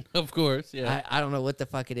 Of course. Yeah. I don't know what the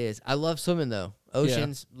fuck it is. I love swimming though.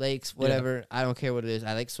 Oceans, lakes, whatever. I don't care what it is.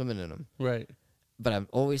 I like swimming in them. Right. but I'm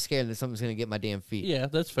always scared that something's gonna get my damn feet. Yeah,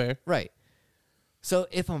 that's fair. Right. So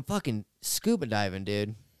if I'm fucking scuba diving,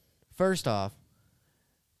 dude, first off,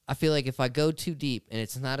 I feel like if I go too deep and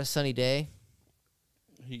it's not a sunny day,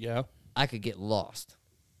 Yeah, I could get lost.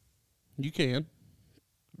 you can.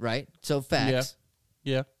 Right? So facts.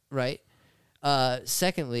 Yeah. Right?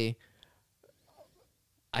 Secondly,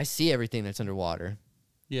 I see everything that's underwater,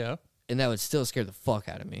 Yeah. and that would still scare the fuck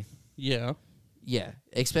out of me. Yeah. Yeah.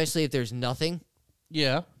 Especially if there's nothing.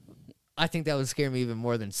 Yeah. I think that would scare me even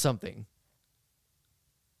more than something.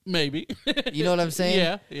 Maybe. You know what I'm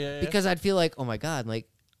saying? Yeah. Because I'd feel like, oh my God, like,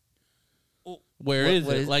 Where what- is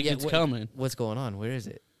what it? Like it's coming. What's going on? Where is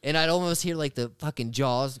it? And I'd almost hear like the fucking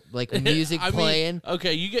Jaws, like music I mean, playing.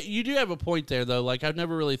 okay, you do have a point there though. Like I've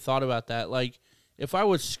never really thought about that. Like if I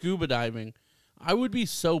was scuba diving, I would be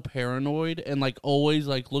so paranoid and like always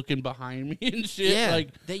like looking behind me and shit. Yeah,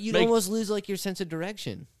 Like that you'd almost lose like your sense of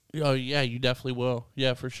direction. Oh yeah, you definitely will.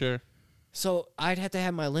 Yeah, for sure. So I'd have to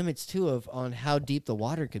have my limits too on how deep the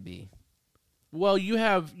water could be. Well, you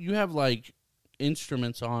have like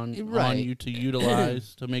instruments on Right. you to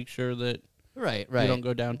utilize to make sure that Right. you don't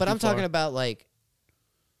go down. But too I'm talking far. about like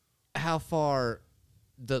how far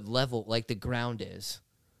the level, like the ground is.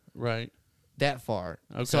 Right. That far.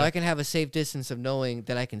 Okay. So I can have a safe distance of knowing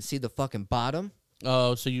that I can see the fucking bottom.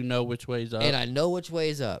 Oh, so you know which way's up. And I know which way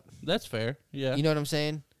is up. That's fair. Yeah. You know what I'm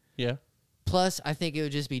saying? Yeah. Plus, I think it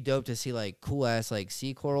would just be dope to see like cool ass like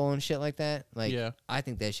sea coral and shit like that. Like, Yeah. I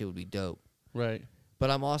think that shit would be dope. Right.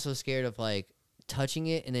 But I'm also scared of like touching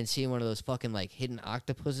it and then seeing one of those fucking like hidden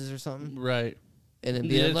octopuses or something, Right. and then Yeah,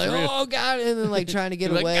 being it's like, real. oh God, and then like trying to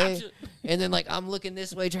get You're like, away. "Gotcha." And then like I'm looking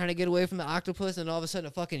this way trying to get away from the octopus, and all of a sudden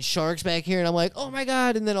a fucking shark's back here, and I'm like, oh my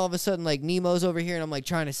God. And then all of a sudden like Nemo's over here, and I'm like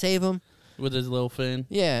trying to save him. With his little fin.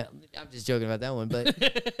 Yeah, I'm just joking about that one, but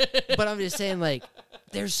but I'm just saying like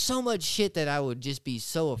there's so much shit that I would just be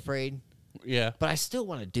so afraid, Yeah. but I still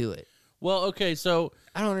want to do it. Well, okay, so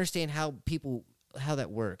I don't understand how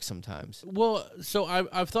that works sometimes. so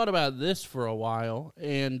I've thought about this for a while,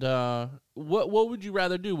 and what would you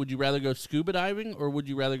rather do? Would you rather go scuba diving or would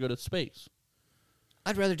you rather go to space?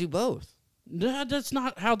 I'd rather do both. Nah, that's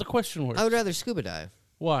not how the question works. I would rather scuba dive.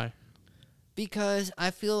 Why? Because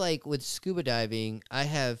I feel like with scuba diving, I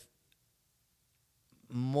have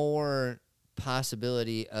more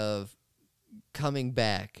possibility of coming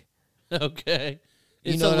back. Okay.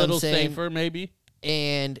 You It's know a what I'm little saying? safer, maybe.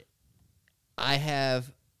 And I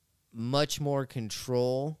have much more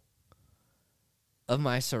control of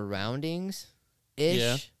my surroundings ish.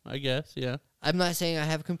 Yeah, I guess. Yeah. I'm not saying I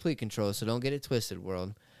have complete control, so don't get it twisted,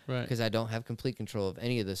 world. Right. Because I don't have complete control of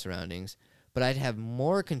any of the surroundings. But I'd have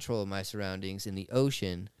more control of my surroundings in the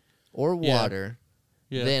ocean or water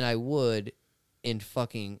Yeah. than I would in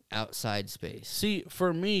fucking outside space. See,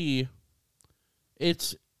 for me,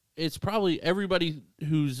 it's probably everybody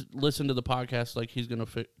who's listened to the podcast like he's gonna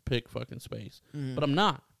pick fucking space, but I'm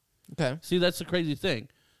not. Okay. See, that's the crazy thing.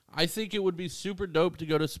 I think it would be super dope to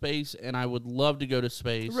go to space, and I would love to go to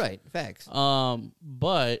space. Right. Facts.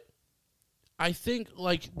 But I think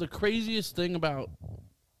like the craziest thing about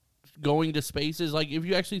going to space is like if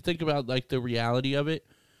you actually think about like the reality of it,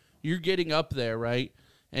 you're getting up there, right?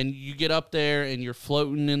 And you get up there and you're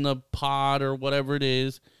floating in the pod or whatever it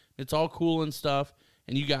is. It's all cool and stuff,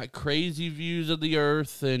 and you got crazy views of the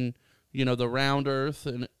Earth and you know the round Earth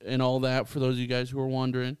and all that. For those of you guys who are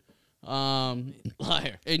wondering,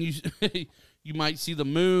 Liar. and you you might see the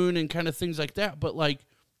moon and kind of things like that. But like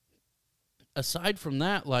aside from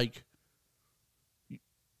that, like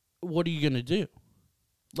what are you gonna do?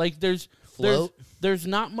 Like Float? there's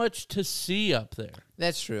not much to see up there.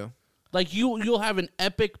 That's true. Like you'll have an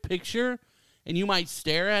epic picture and you might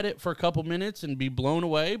stare at it for a couple minutes and be blown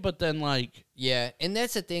away, but then like Yeah, and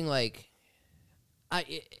that's the thing. Like,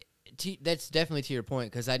 that's definitely to your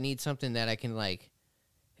point because I need something that I can like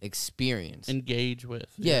experience, engage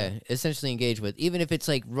with. yeah, essentially engage with, even if it's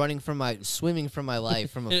like swimming from my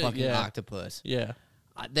life from a fucking Yeah. octopus. Yeah.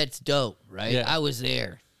 That's dope, right? Yeah. I was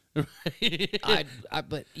there. Right.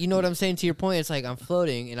 But you know what I'm saying? To your point, it's like I'm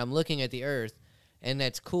floating and I'm looking at the Earth, and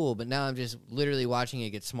that's cool. But now I'm just literally watching it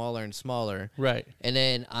get smaller and smaller. Right. And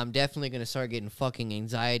then I'm definitely gonna start getting fucking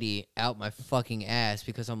anxiety out my fucking ass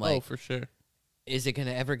because I'm like, Oh, for sure. is it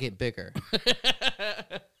gonna ever get bigger?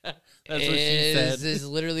 That's what she said. Is this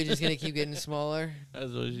literally just gonna keep getting smaller?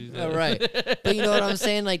 That's what she said. All right. But you know what I'm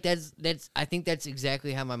saying? Like that's I think that's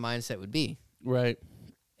exactly how my mindset would be. Right.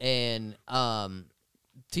 And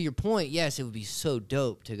to your point, yes, it would be so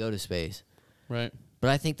dope to go to space. Right. But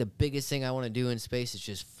I think the biggest thing I want to do in space is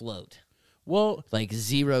just float. Well, Like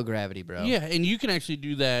zero gravity, bro. yeah, and you can actually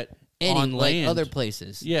do that Any, on like land. other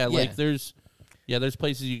places. Yeah, like there's Yeah, there's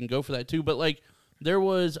places you can go for that too. But like there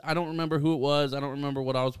was, I don't remember who it was. I don't remember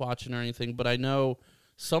what I was watching or anything. But I know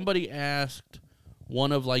somebody asked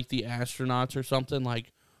one of like the astronauts or something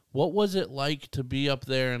like, what was it like to be up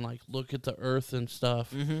there and like look at the Earth and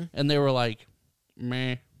stuff? Mm-hmm. And they were like,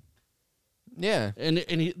 meh. Yeah.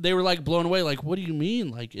 They were like blown away. Like, what do you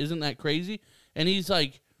mean? Like, isn't that crazy? And he's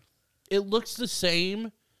like, it looks the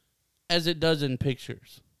same as it does in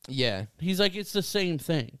pictures. Yeah. He's like, it's the same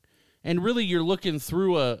thing. And really, you're looking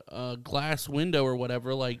through a glass window or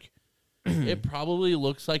whatever. Like, it probably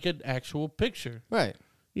looks like an actual picture. Right.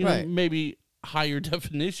 You know, maybe higher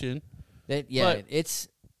definition. But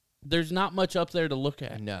there's not much up there to look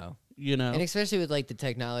at. No. You know? And especially with, like, the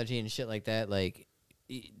technology and shit like that, like,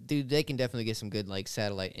 dude, they can definitely get some good, like,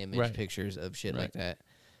 satellite image pictures of shit like that.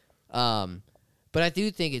 But I do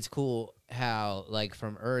think it's cool how, like,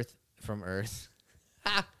 from Earth,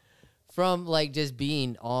 from, like, just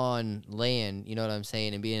being on land, you know what I'm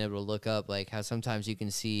saying, and being able to look up, like, how sometimes you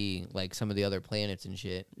can see, like, some of the other planets and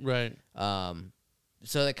shit. Right.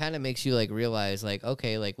 So that kind of makes you, like, realize, like,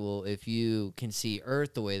 okay, like, well, if you can see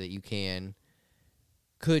Earth the way that you can,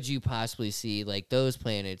 could you possibly see, like, those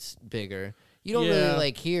planets bigger? You don't really,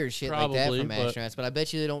 like, hear shit like that from astronauts, but I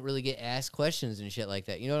bet you they don't really get asked questions and shit like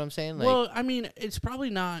that. You know what I'm saying? Like, well, I mean, it's probably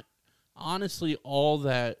not, honestly, all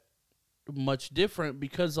that much different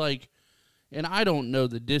because, like, and I don't know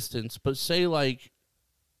the distance, but say, like,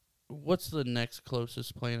 what's the next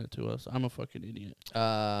closest planet to us? I'm a fucking idiot.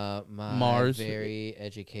 My Mars. Very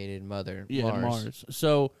educated mother. Yeah, Mars.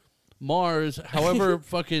 So, Mars, however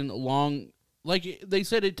fucking long, like, they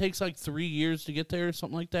said it takes, like, 3 years to get there or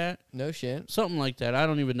something like that. No shit. Something like that. I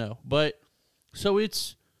don't even know. But, so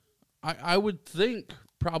it's, I would think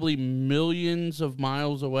probably millions of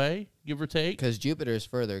miles away, give or take. Because Jupiter is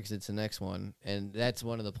further because it's the next one, and that's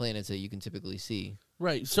one of the planets that you can typically see.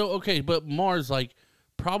 Right. So, okay, but Mars, like,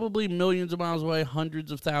 probably millions of miles away,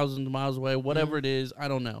 hundreds of thousands of miles away, whatever it is, I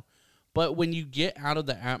don't know. But when you get out of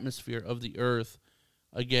the atmosphere of the Earth,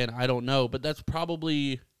 again, I don't know, but that's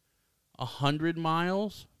probably 100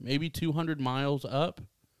 miles, maybe 200 miles up.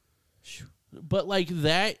 But, like,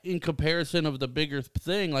 that in comparison of the bigger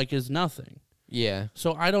thing, like, is nothing. Yeah.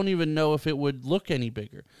 So I don't even know if it would look any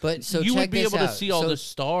bigger. But so you check would be this able out. to see all the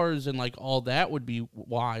stars and, like, all that would be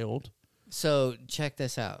wild. So check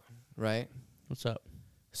this out, right? What's up?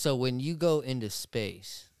 So when you go into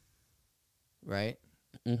space, right?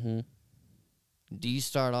 Mm-hmm. Do you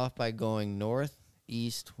start off by going north,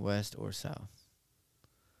 east, west, or south?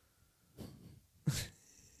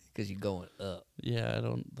 Because you're going up. Yeah, I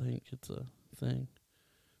don't think it's a thing.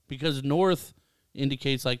 Because north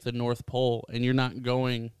indicates, like, the North Pole, and you're not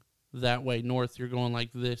going that way north. You're going like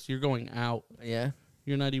this. You're going out. Yeah?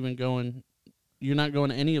 You're not going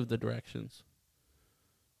any of the directions.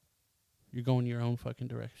 You're going your own fucking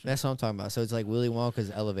direction. That's what I'm talking about. So it's like Willy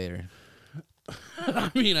Wonka's elevator.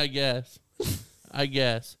 I mean, I guess.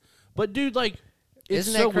 But, dude, like, it's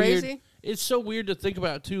Isn't so that crazy? weird. It's so weird to think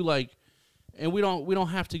about, too, like, and we don't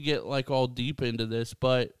have to get, like, all deep into this,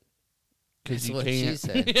 but because you what can't. She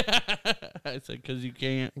said. Yeah. I said because you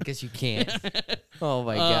can't. Because you can't. Oh,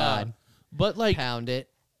 my God. But, like, Pound it.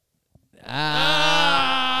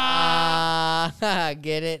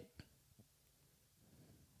 Get it?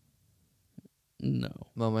 No.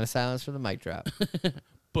 Moment of silence for the mic drop.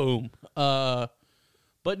 Boom. But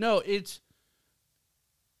no, it's.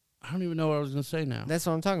 I don't even know what I was gonna say now. That's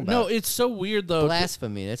what I'm talking about. No, it's so weird though.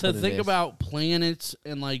 Blasphemy. That's to what it think is. about planets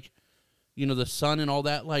and, like, you know, the sun and all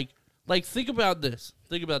that. Like think about this.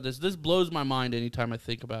 Think about this. This blows my mind anytime I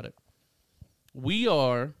think about it. We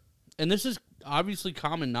are, and this is obviously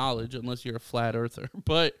common knowledge unless you're a flat earther.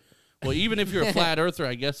 But well, even if you're a flat earther,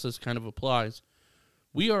 I guess this kind of applies.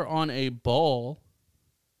 We are on a ball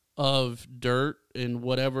of dirt and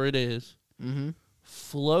whatever it is,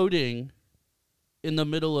 floating in the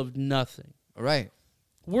middle of nothing. Right.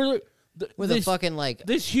 With a fucking, like...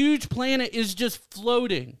 This huge planet is just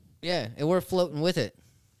floating. Yeah, and we're floating with it.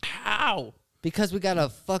 How? Because we got a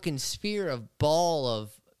fucking sphere of ball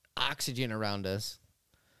of oxygen around us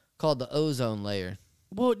called the ozone layer.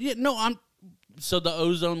 Well, yeah, no, so the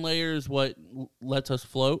ozone layer is what lets us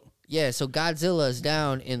float? Yeah, so Godzilla is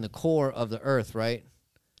down in the core of the Earth, right?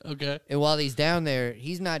 Okay. And while he's down there,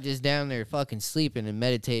 he's not just down there fucking sleeping and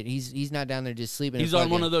meditating. He's not down there just sleeping. He's on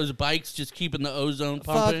one of those bikes just keeping the ozone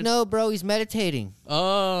pumping? Fuck no, bro. He's meditating.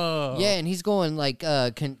 Oh. Yeah, and he's going like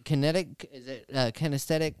kinetic, is it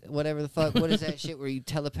kinesthetic, whatever the fuck. What is that shit where you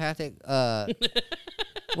telepathic?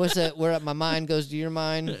 What's that? Where my mind goes to your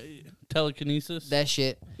mind? telekinesis. That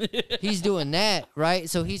shit. He's doing that, right?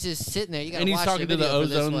 So he's just sitting there. You gotta and he's watch talking the to the video for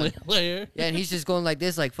this ozone one. layer. Yeah, and he's just going like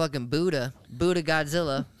this, like fucking Buddha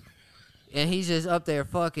Godzilla. And he's just up there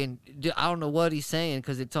fucking, I don't know what he's saying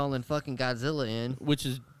because it's all in fucking Godzilla in. Which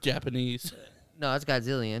is Japanese. No, it's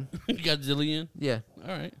Godzillion. Godzillion? Yeah.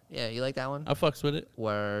 All right. Yeah, you like that one? I fucks with it.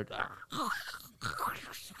 Word.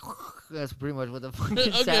 That's pretty much what the fuck it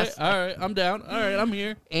Okay, sounds. all right. I'm down. All right, I'm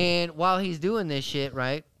here. And while he's doing this shit,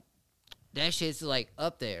 right, that shit's like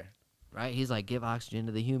up there, right? He's like, give oxygen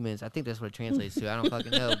to the humans. I think that's what it translates to. I don't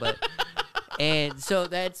fucking know, but... And so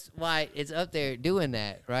that's why it's up there doing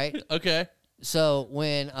that, right? Okay. So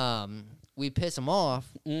when we piss him off,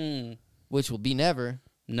 which will be never,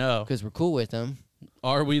 No. because we're cool with him.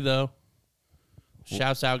 Are we, though?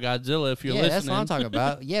 Shouts out Godzilla if you're listening. Yeah, that's what I'm talking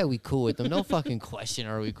about. Yeah, we cool with him. No fucking question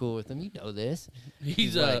are we cool with him. You know this.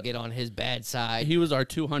 He's get on his bad side. He was our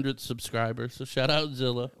 200th subscriber, so shout out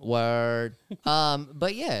Zilla. Word.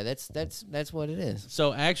 But yeah, that's what it is.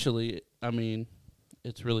 So actually, I mean,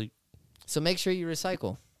 it's really... So make sure you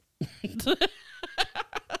recycle.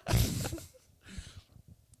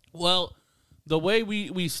 Well, the way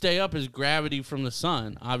we stay up is gravity from the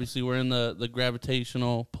sun. Obviously, we're in the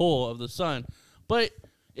gravitational pull of the sun. But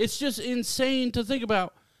it's just insane to think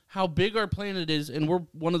about how big our planet is, and we're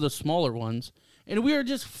one of the smaller ones. And we are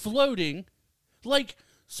just floating. Like,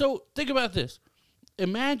 so think about this.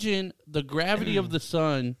 Imagine the gravity of the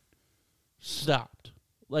sun stopped.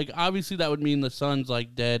 Like, obviously, that would mean the sun's,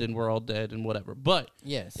 like, dead and we're all dead and whatever. But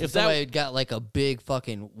yes, if somebody had got, like, a big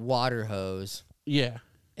fucking water hose yeah.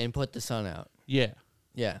 and put the sun out. Yeah.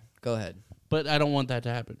 Yeah, go ahead. But I don't want that to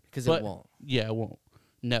happen. Because it won't. Yeah, it won't.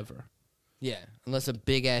 Never. Yeah, unless a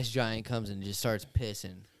big-ass giant comes and just starts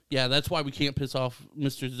pissing. Yeah, that's why we can't piss off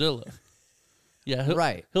Mr. Zilla. Yeah,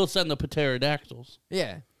 right. He'll send the pterodactyls.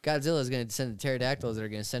 Yeah, Godzilla's going to send the pterodactyls that are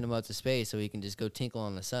going to send him up to space so he can just go tinkle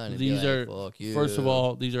on the sun. And These be are, like, fuck you. First of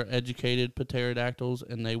all, these are educated pterodactyls,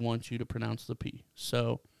 and they want you to pronounce the P.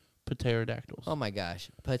 So, pterodactyls. Oh, my gosh.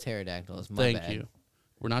 Pterodactyls, my Thank bad. you.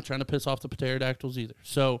 We're not trying to piss off the pterodactyls either.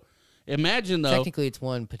 So, imagine, though. Technically, it's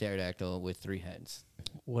one pterodactyl with 3 heads.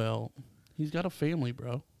 Well, he's got a family,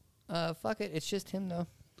 bro. Fuck it. It's just him, though.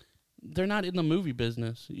 They're not in the movie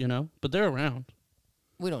business, you know? But they're around.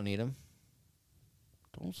 We don't need him.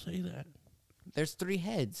 Don't say that. There's 3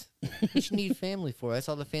 heads. What you need family for? That's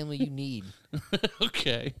all the family you need.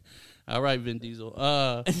 Okay. All right, Vin Diesel.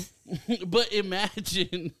 But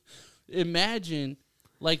imagine,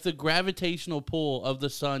 like, the gravitational pull of the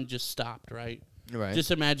sun just stopped, right? Right. Just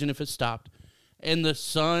imagine if it stopped. And the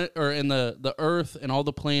sun, and the earth and all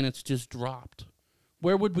the planets just dropped.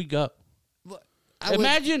 Where would we go?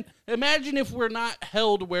 Imagine if we're not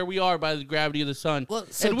held where we are by the gravity of the sun,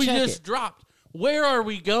 and we just dropped. Where are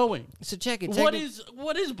we going? So check it. What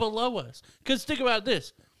is below us? Because think about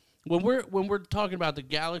this: when we're talking about the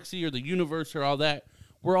galaxy or the universe or all that,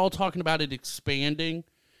 we're all talking about it expanding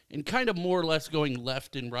and kind of more or less going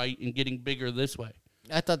left and right and getting bigger this way.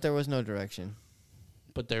 I thought there was no direction.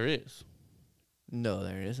 But there is. No,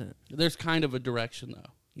 there isn't. There's kind of a direction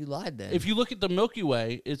though. You lied then. If you look at the Milky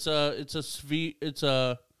Way, it's a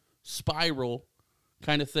spiral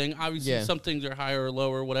kind of thing. Obviously, some things are higher or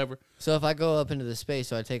lower, or whatever. So if I go up into the space,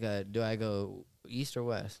 do I go east or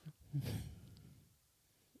west?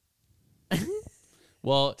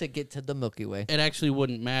 Well, to get to the Milky Way. It actually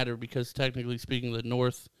wouldn't matter because technically speaking, the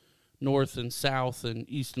north and south and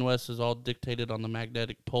east and west is all dictated on the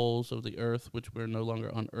magnetic poles of the Earth, which we're no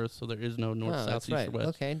longer on Earth, so there is no north, south, east, or west.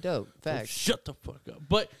 Okay, dope. Facts. So shut the fuck up.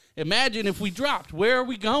 But imagine if we dropped. Where are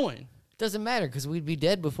we going? Doesn't matter because we'd be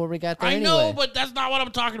dead before we got there I anyway. know, but that's not what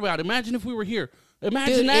I'm talking about. Imagine if we were here.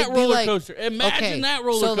 Imagine that roller coaster. Imagine that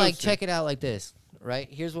roller coaster. So, like, check it out like this, right?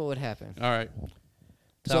 Here's what would happen. All right.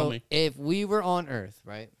 Tell me. If we were on Earth,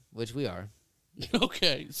 right, which we are.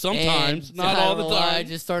 Okay, sometimes, not all the time. I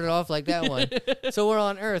just started off like that one. So we're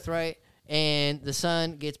on Earth, right? And the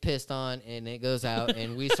sun gets pissed on, and it goes out,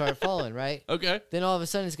 and we start falling, right? Okay. Then all of a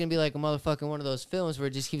sudden, it's gonna be like a motherfucking one of those films where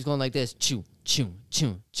it just keeps going like this, choo, choo,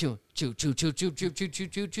 choo, choo, choo, choo, choo, choo, choo, choo, choo,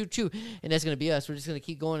 choo, choo, choo, and that's gonna be us. We're just gonna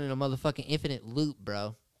keep going in a motherfucking infinite loop,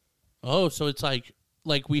 bro. Oh, so it's like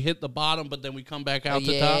we hit the bottom, but then we come back out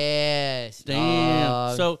the top. Yes.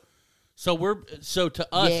 Damn. So to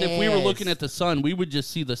us, if we were looking at the sun, we would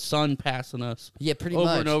just see the sun passing us. Yeah, pretty much.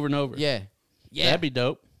 Over and over and over. Yeah. Yeah. That'd be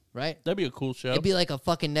dope. Right? That'd be a cool show. It'd be like a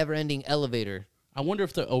fucking never-ending elevator. I wonder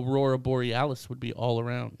if the Aurora Borealis would be all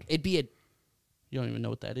around. It'd be a... You don't even know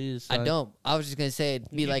what that is, son. I don't. I was just going to say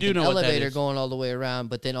it'd be like an elevator going all the way around,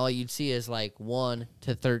 but then all you'd see is like 1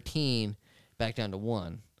 to 13 back down to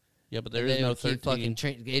 1. Yeah, but there And is then no it would keep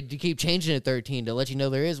 13. you keep changing it 13 to let you know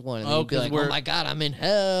there is one. And then Oh, you'd be 'cause like, we're- oh my God, I'm in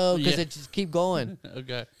hell, because Yeah. it just keep going.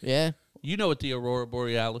 Okay. Yeah. You know what the Aurora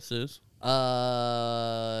Borealis is.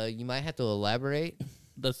 You might have to elaborate.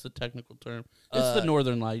 That's the technical term. It's the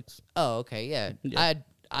Northern Lights. Oh, okay, yeah. Yeah.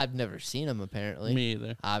 I've never seen them, apparently. Me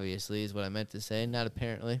either. Obviously is what I meant to say, not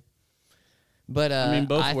apparently. But I mean,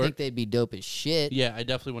 both I work. think they'd be dope as shit. Yeah, I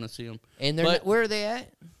definitely want to see them. And they're But- where are they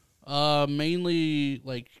at? Mainly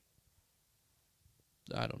like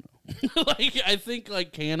I don't know. Like I think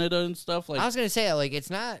like Canada and stuff. Like I was gonna say like it's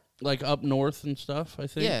not. like up north and stuff. I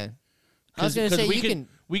think. Yeah. I was gonna 'Cause say we you can.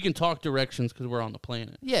 we can talk directions because we're on the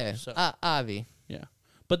planet. Yeah. So- Avi. Yeah,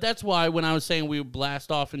 but that's why when I was saying we would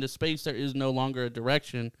blast off into space, there is no longer a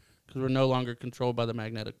direction because we're no longer controlled by the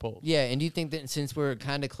magnetic pole. Yeah, and do you think that since we're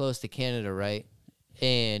kind of close to Canada, right,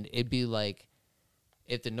 and it'd be like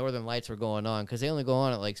if the Northern Lights were going on, because they only go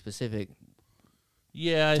on at like specific.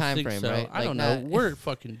 Yeah, I Time think frame, so. right? I Like don't know. not- We're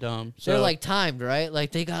fucking dumb. So They're like timed, right?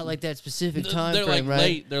 Like they got like that specific time they're frame, like right?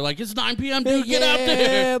 late. They're like it's 9 p.m. Dude, get out there.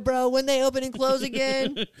 Yeah, bro. When they open and close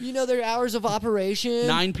again, you know their hours of operation.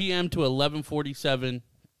 9 p.m. to 11:47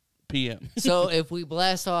 p.m. So if we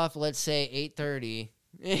blast off, let's say 8:30,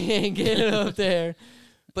 and get it up there.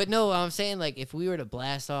 But no, I'm saying like if we were to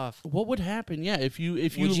blast off, What would happen? Yeah, if you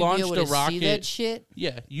would you launched be able a to rocket, see that shit?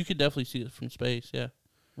 yeah, you could definitely see it from space. Yeah,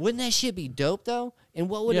 Wouldn't that shit be dope though? And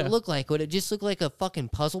what would Yeah. it look like? Would it just look like a fucking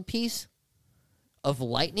puzzle piece of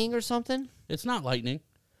lightning or something? it's not lightning.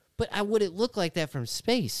 But would it look like that from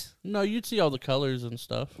space? No, you'd see all the colors and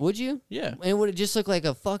stuff. Would you? Yeah, And would it just look like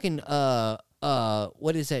a fucking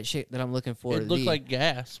what is that shit that I'm looking for? it looked like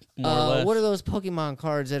gas, more or less. What are those Pokemon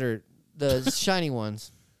cards that are the shiny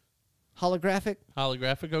ones? Holographic?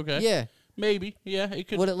 Holographic? Okay. Yeah. Maybe. Yeah, it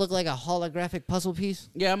could. Would it look like a holographic puzzle piece?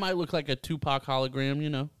 Yeah, it might look like a Tupac hologram. You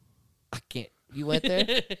know. I can't. You went there?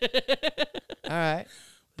 All right.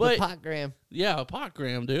 But- the Potgram. Yeah, a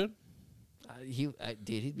Potgram, dude.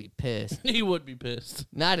 Dude, he'd be pissed. He would be pissed.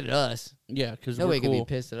 Not at us. Yeah, because Nobody we're cool. could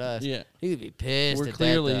be pissed at us. Yeah. He would be pissed We're at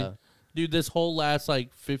clearly, that, dude. This whole last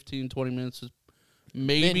like 15, 20 minutes is though.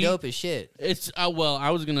 maybe Been dope as shit. it's. Well,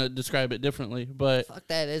 I was gonna describe it differently, but Fuck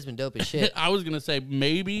that. It's been dope as shit. I was gonna say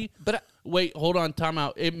maybe. But Wait, hold on, time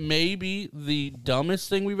out. It may be the dumbest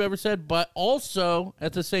thing we've ever said, but also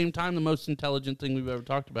at the same time the most intelligent thing we've ever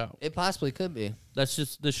talked about. it possibly could be. That's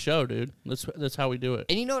just this show, dude. That's how we do it.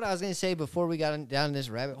 And you know what I was going to say before we got down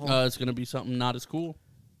this rabbit hole? It's gonna be something not as cool.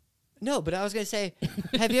 No, but I was going to say,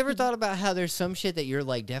 have you ever thought about how there's some shit that you're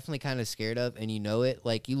like definitely kind of scared of and you know it?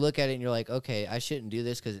 Like you look at it and you're like, okay, I shouldn't do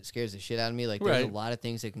this because it scares the shit out of me. Like there's Right. a lot of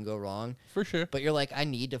things that can go wrong. For sure. But you're like, I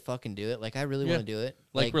need to fucking do it. Like I really Yeah. want to do it.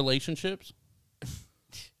 Like relationships.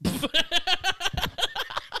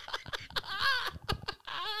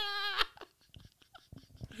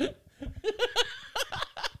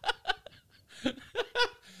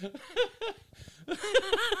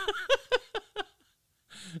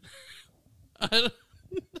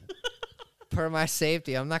 per my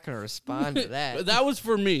safety, I'm not going to respond to that. That was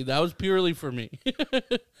for me. That was purely for me.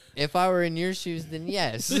 If I were in your shoes, then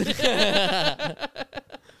yes.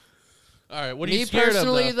 All right, what are Me you scared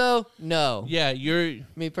personally, of? Though? no. Yeah, you're.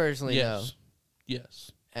 Me personally, no. Yes.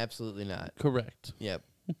 Yes. Absolutely not. Correct. Yep.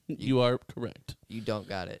 You are correct. You don't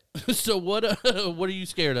got it. So what are you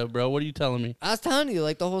scared of, bro? What are you telling me? I was telling you,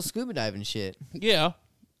 like the whole scuba diving shit. Yeah.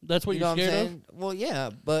 That's what You know you're what I'm scared of? saying? Well, yeah,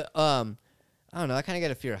 but I don't know. I kind of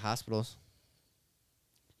got a fear of hospitals.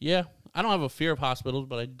 Yeah. I don't have a fear of hospitals,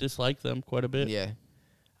 but I dislike them quite a bit. Yeah.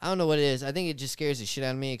 I don't know what it is. I think it just scares the shit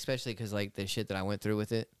out of me, especially because like the shit that I went through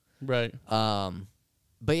with it. Right.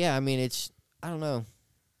 But yeah, I mean, I don't know.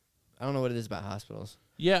 I don't know what it is about hospitals.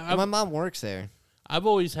 Yeah, And my mom works there. I've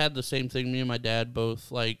always had the same thing. Me and my dad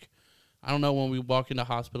both, like, I don't know, when we walk into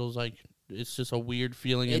hospitals, like, it's just a weird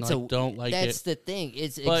feeling and, like, don't like it. That's the thing.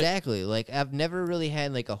 It's But- exactly. Like, I've never really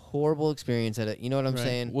had, like, a horrible experience at it. You know what I'm Right.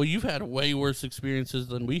 saying? Well, you've had way worse experiences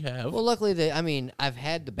than we have. Well, luckily, I've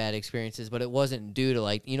had the bad experiences, but it wasn't due to,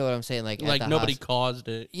 like, you know what I'm saying? Like, at the nobody caused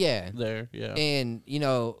it Yeah. there. Yeah. And, you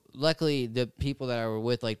know, luckily, the people that I were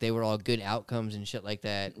with, like, they were all good outcomes and shit like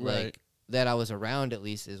that. Right. Like, that I was around at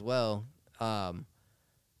least as well.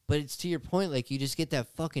 But it's to your point, like, you just get that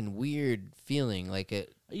fucking weird feeling, like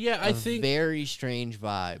Yeah, I think very strange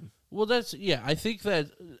vibe. well I think that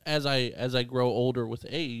as I grow older with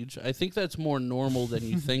age, I think that's more normal than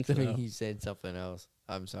you think though. He said something else.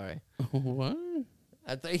 I'm sorry. What?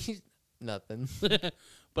 I thought he's nothing.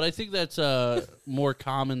 But I think that's more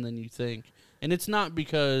common than you think. And it's not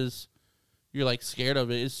because you're like scared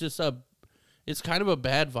of it. It's just it's kind of a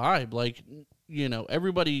bad vibe. Like, you know,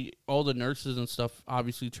 everybody, all the nurses and stuff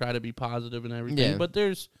obviously try to be positive and everything, Yeah. but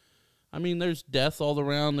there's I mean, there's death all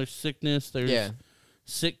around. There's sickness. There's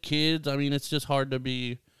sick kids. I mean, it's just hard to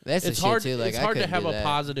be. That's it's the hard. Shit too. Like, it's hard to have a that.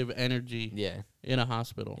 positive energy. In a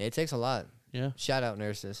hospital. Yeah, it takes a lot. Yeah. Shout out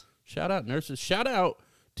nurses. Shout out nurses. Shout out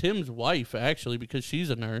Tim's wife actually because she's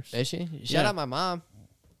a nurse. Is she? Shout out my mom,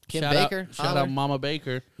 Kim shout Baker. Shout out Mama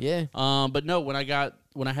Baker. Yeah. But no, when I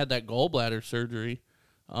had that gallbladder surgery,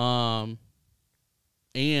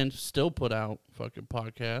 and still put out fucking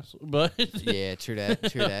podcasts. But yeah, true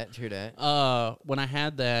that. When I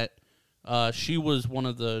had that, she was one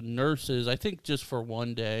of the nurses, I think just for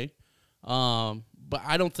one day. But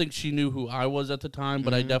I don't think she knew who I was at the time,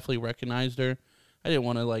 but I definitely recognized her. I didn't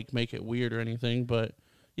want to like make it weird or anything, but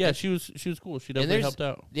yeah, she was cool. She definitely helped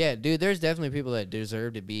out. Yeah, dude, there's definitely people that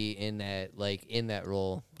deserve to be in that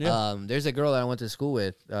role. Yeah. There's a girl that I went to school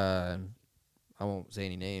with. I won't say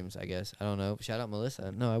any names, I guess. I don't know. Shout out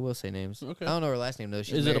Melissa. No, I will say names. Okay. I don't know her last name though.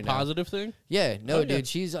 She's Is it a married now. positive thing? Yeah, no, Oh, dude.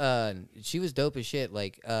 She was dope as shit.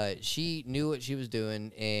 Like, she knew what she was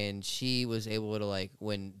doing, and she was able to like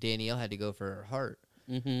when Danielle had to go for her heart,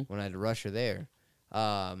 when I had to rush her there.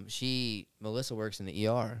 Melissa works in the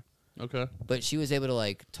ER. Okay. But she was able to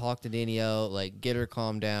like talk to Danielle, like get her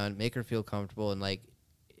calmed down, make her feel comfortable, and like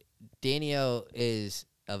Danielle is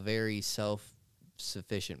a very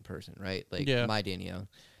self-sufficient person, right? Like my Danielle,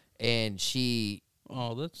 and she.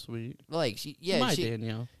 Oh, that's sweet. Like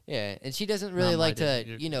Danielle. Yeah, and she doesn't really like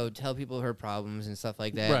to tell people her problems and stuff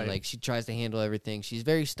like that. Right. Like she tries to handle everything. She's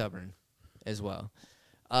very stubborn, as well.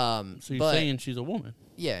 So you're saying she's a woman?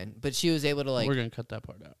 Yeah, but she was able to like. We're gonna cut that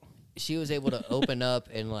part out. She was able to open up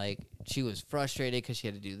and like she was frustrated because she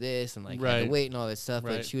had to do this and like had to wait and all this stuff.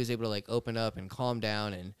 But she was able to like open up and calm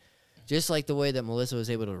down and just like the way that Melissa was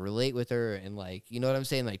able to relate with her and like you know what I'm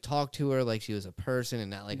saying, like talk to her like she was a person and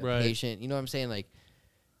not like a patient. You know what I'm saying? Like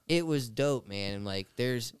it was dope, man. And like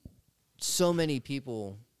there's so many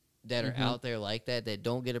people that are out there like that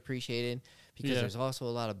don't get appreciated. Because there's also a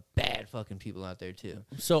lot of bad fucking people out there too.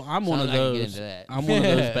 So I'm one of those. I'm one of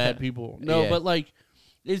those bad people. No, but like,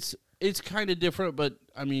 it's kind of different. But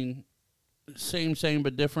I mean, same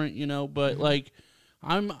but different. You know. But like,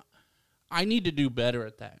 I need to do better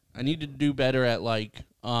at that. I need to do better at like,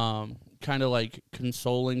 kind of like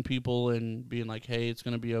consoling people and being like, hey, it's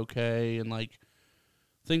gonna be okay, and like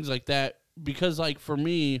things like that. Because like for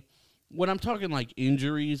me, when I'm talking like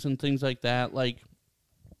injuries and things like that, like.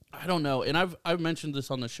 I don't know, and I've mentioned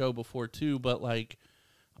this on the show before too, but like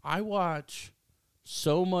I watch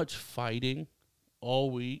so much fighting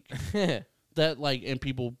all week that like and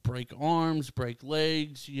people break arms, break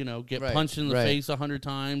legs, you know, get punched in the face 100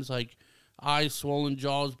 times, like eyes swollen,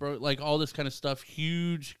 jaws broke, like all this kind of stuff,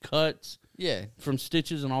 huge cuts from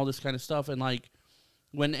stitches and all this kind of stuff. And like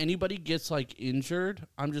when anybody gets like injured,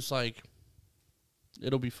 I'm just like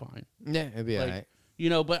it'll be fine. Yeah, it'll be like, all right. You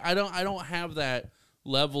know, but I don't have that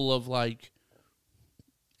level of like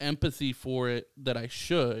empathy for it that I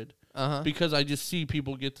should because I just see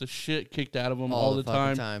people get the shit kicked out of them all the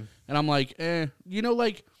time. And I'm like, you know,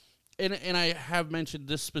 like, and I have mentioned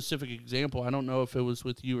this specific example. I don't know if it was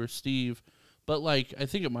with you or Steve, but like, I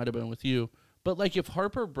think it might have been with you. But like, if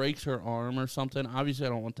Harper breaks her arm or something, obviously I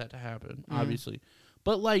don't want that to happen, obviously.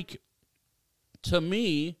 But like, to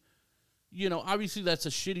me, you know, obviously that's a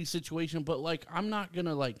shitty situation, but like, I'm not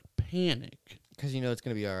gonna like panic. Because you know it's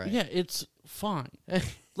going to be all right. Yeah, it's fine.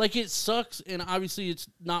 Like, it sucks, and obviously it's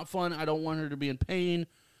not fun. I don't want her to be in pain,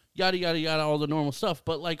 yada, yada, yada, all the normal stuff.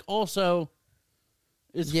 But, like, also,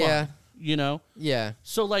 it's fun, you know? Yeah.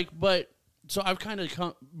 So, like, so I've kind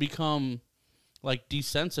of become, like,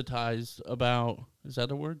 desensitized about, is that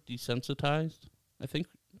a word? Desensitized, I think.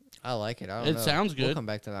 I like it. I don't know. It sounds good. We'll come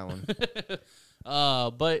back to that one.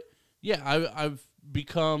 But, yeah, I've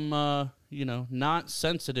become, you know, not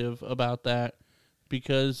sensitive about that.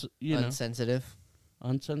 Because, you know. Unsensitive?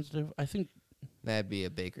 I think. That'd be a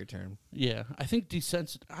Baker term. Yeah. I think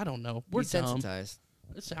desensitized. I don't know. We're desensitized.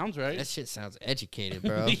 Dumb. It sounds right. That shit sounds educated,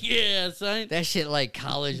 bro. Yeah, son. That shit like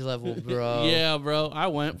college level, bro. Yeah, bro. I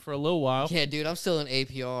went for a little while. Yeah, dude. I'm still in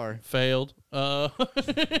APR. Failed.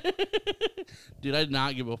 Dude, I did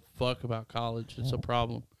not give a fuck about college. It's a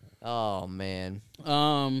problem. Oh, man.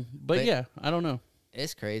 But yeah, I don't know.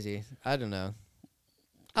 It's crazy. I don't know.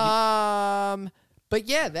 But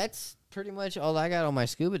yeah, that's pretty much all I got on my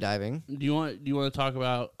scuba diving. Do you want to talk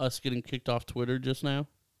about us getting kicked off Twitter just now?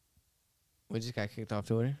 We just got kicked off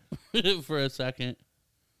Twitter? For a second.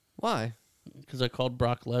 Why? Because I called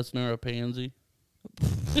Brock Lesnar a pansy.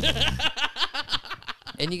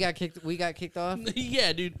 And we got kicked off?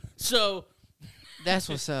 Yeah, dude. So that's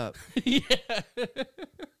what's up. Yeah.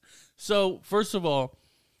 So, first of all,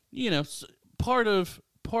 you know, part of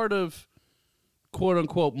quote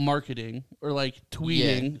unquote marketing or like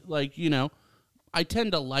tweeting, like, you know, I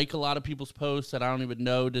tend to like a lot of people's posts that I don't even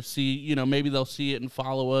know to see, you know, maybe they'll see it and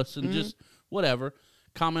follow us and just whatever,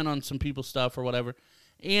 comment on some people's stuff or whatever.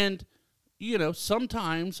 And, you know,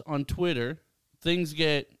 sometimes on Twitter, things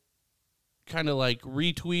get kind of like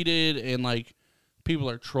retweeted and like people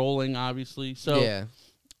are trolling, obviously. So,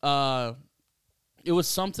 it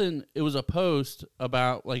was a post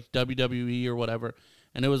about like WWE or whatever.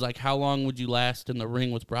 And it was like, how long would you last in the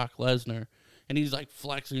ring with Brock Lesnar? And he's like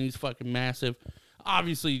flexing, he's fucking massive.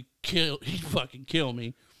 Obviously, he'd fucking kill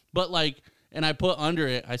me. But like, and I put under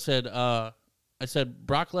it, I said,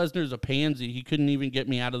 Brock Lesnar's a pansy. He couldn't even get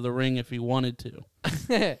me out of the ring if he wanted to.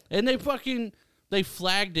 And they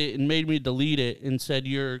flagged it and made me delete it and said,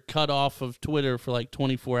 you're cut off of Twitter for like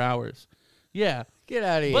 24 hours. Yeah. Get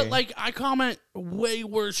out of here. But like, I comment way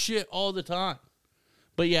worse shit all the time.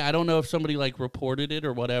 But yeah, I don't know if somebody like reported it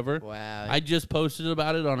or whatever. Wow. I just posted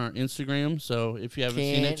about it on our Instagram, so if you haven't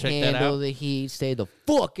seen it, check that out. Can't handle the heat, stay the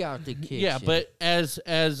fuck out the kitchen. Yeah, but as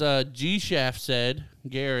G Shaft said,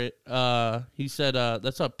 Garrett, he said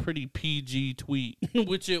that's a pretty PG tweet,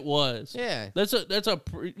 which it was. Yeah. That's a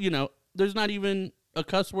you know, there's not even a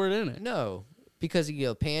cuss word in it. No. Because you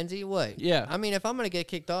go pansy? What? Yeah. I mean, if I'm going to get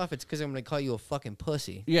kicked off, it's because I'm going to call you a fucking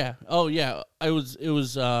pussy. Yeah. Oh, yeah. It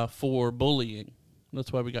was for bullying.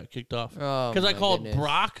 That's why we got kicked off. Because I called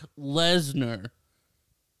Brock Lesnar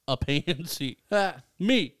a pansy.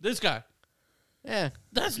 Me, this guy. Yeah.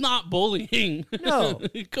 That's not bullying. No.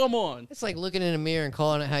 Come on. It's like looking in a mirror and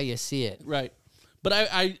calling it how you see it. Right. But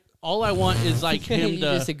I all I want is like him you to...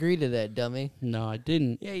 just agreed to that, dummy. No, I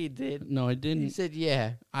didn't. Yeah, you did. No, I didn't. You said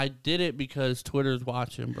yeah. I did it because Twitter's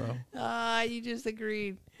watching, bro. You just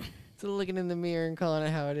agreed to looking in the mirror and calling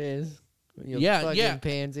it how it is. You Yeah, fucking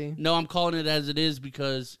pansy. No, I'm calling it as it is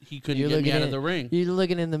because he couldn't get me out of the ring. You're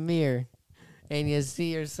looking in the mirror, and you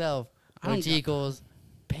see yourself, which equals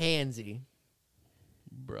pansy.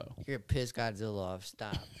 Bro. You're pissed Godzilla off.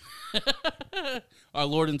 Stop. Our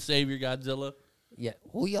Lord and Savior Godzilla. Yeah.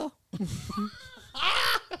 Oh, yeah.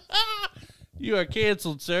 You are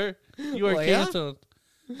canceled, sir. You are canceled.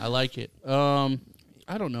 I like it. I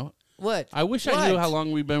don't know. What? I wish I knew how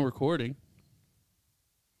long we've been recording.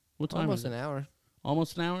 What time Almost is it? an hour.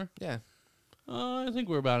 Almost an hour? Yeah. I think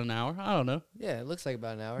we're about an hour. I don't know. Yeah, it looks like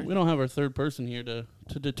about an hour. We don't have our third person here to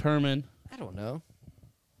determine. I don't know.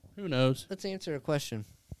 Who knows? Let's answer a question.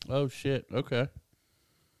 Oh shit. Okay.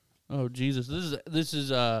 Oh Jesus. This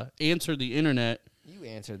is Answer the Internet. You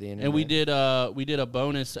answered the internet. And we did a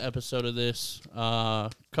bonus episode of this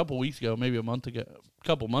a couple weeks ago, maybe a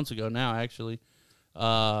couple months ago now actually.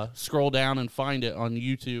 Scroll down and find it on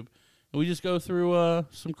YouTube. And we just go through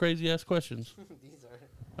some crazy ass questions.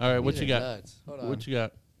 All right, what you got? Nuts. Hold on. What you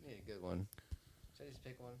got? I need a good one. Should I just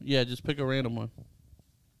pick one? Yeah, just pick a random one.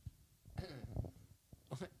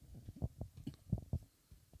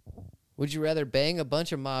 Would you rather bang a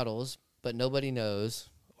bunch of models but nobody knows,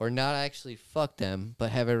 or not actually fuck them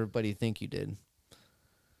but have everybody think you did?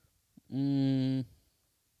 I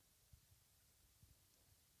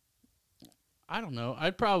don't know.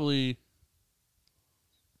 I'd probably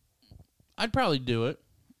do it.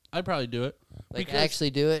 Like because,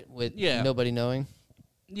 actually do it with nobody knowing?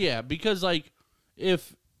 Yeah, because like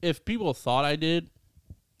if people thought I did,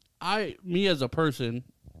 me as a person,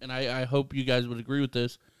 and I hope you guys would agree with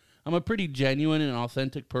this, I'm a pretty genuine and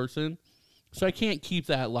authentic person, so I can't keep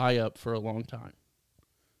that lie up for a long time.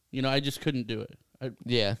 You know, I just couldn't do it.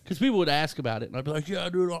 Yeah. Because people would ask about it, and I'd be like, yeah,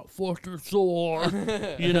 dude, I fucked her so hard.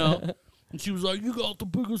 You know? And she was like, you got the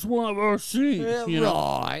biggest one I've ever seen. Yeah, you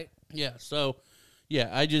know? right. Yeah, so,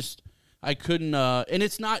 yeah, I couldn't, and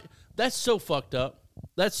it's not, that's so fucked up.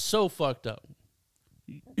 That's so fucked up.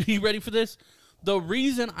 You ready for this? The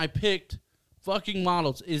reason I picked fucking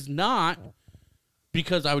models is not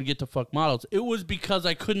because I would get to fuck models. It was because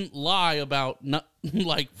I couldn't lie about, not,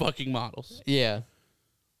 like, fucking models. Yeah.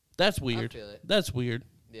 That's weird. I feel it. That's weird.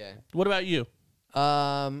 Yeah. What about you?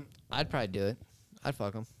 I'd probably do it. I'd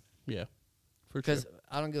fuck them. Yeah. Because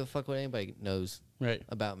I don't give a fuck what anybody knows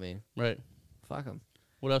about me. Right. Fuck them.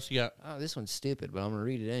 What else you got? Oh, this one's stupid, but I'm going to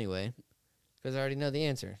read it anyway. Because I already know the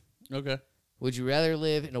answer. Okay. Would you rather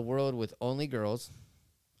live in a world with only girls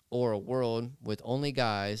or a world with only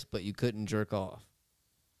guys, but you couldn't jerk off?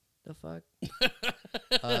 The fuck?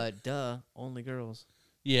 Duh. Only girls.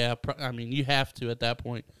 Yeah, I mean, you have to at that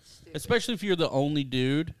point. Stupid. Especially if you're the only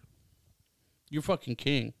dude. You're fucking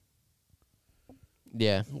king.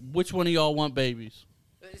 Yeah. Which one of y'all want babies?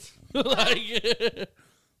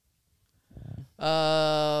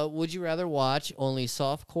 Would you rather watch only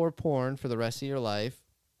softcore porn for the rest of your life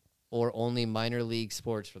or only minor league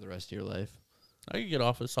sports for the rest of your life? I could get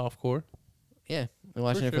off of softcore. Yeah, and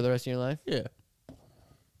watching it for the rest of your life. Yeah.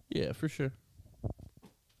 Yeah, for sure.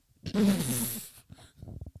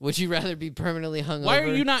 Would you rather be permanently hungover? Why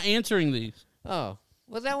are you not answering these? Oh,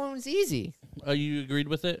 well, that one was easy. Oh, you agreed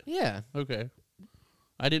with it? Yeah. Okay.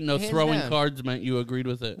 I didn't know Hands throwing down. cards meant you agreed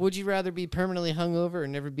with it. Would you rather be permanently hungover or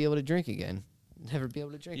never be able to drink again? Never be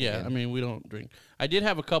able to drink Yeah, again. I mean, we don't drink. I did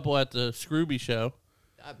have a couple at the Scrooby show.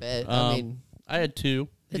 I bet. I mean, I had two.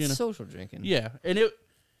 it's social drinking. Yeah, and it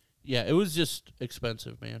was just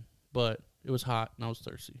expensive, man. But it was hot and I was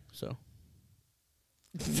thirsty. So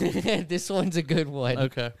This one's a good one.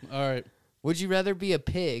 okay, all right. Would you rather be a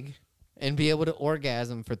pig and be able to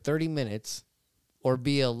orgasm for 30 minutes or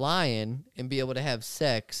be a lion and be able to have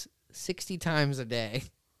sex 60 times a day?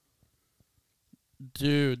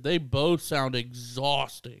 Dude, they both sound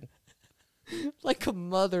exhausting. Like a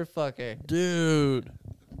motherfucker. Dude,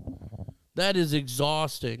 that is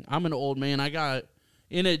exhausting. I'm an old man. I got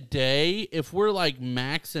in a day, if we're like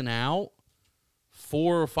maxing out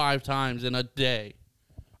 4 or 5 times in a day,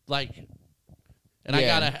 like, and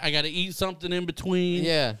Yeah. I gotta eat something in between.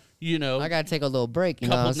 Yeah. You know, I got to take a little break, you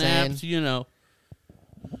know what couple I'm saying? naps. You know,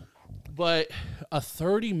 but a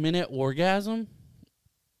 30-minute orgasm.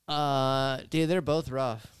 Dude, they're both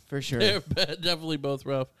rough, for sure. They're definitely both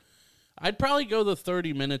rough. I'd probably go the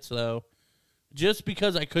 30 minutes though, just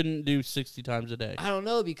because I couldn't do 60 times a day. I don't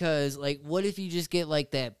know, because, like, what if you just get,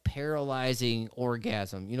 like, that paralyzing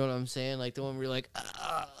orgasm? You know what I'm saying? Like, the one where you're like,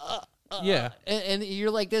 Yeah. And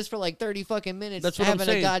you're like this for, like, 30 fucking minutes. That's what I'm having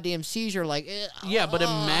saying. a goddamn seizure, like, Yeah, but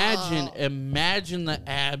imagine the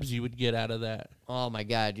abs you would get out of that. Oh, my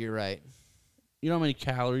God, you're right. You know how many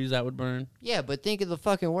calories that would burn? Yeah, but think of the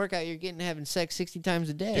fucking workout you're getting having sex 60 times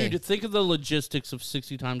a day. Dude, think of the logistics of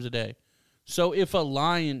 60 times a day. So if a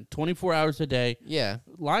lion, 24 hours a day, yeah.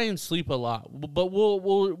 lions sleep a lot, but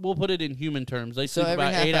we'll put it in human terms. They So sleep every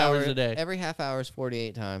about half 8 hour, hours a day. Every half hour is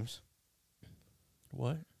 48 times.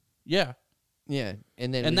 What? Yeah. Yeah,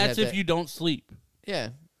 and then And we that's have if that- you don't sleep. Yeah,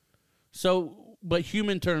 So, but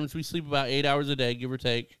human terms, we sleep about 8 hours a day, give or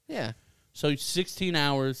take. yeah, So 16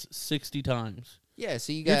 hours, 60 times. yeah.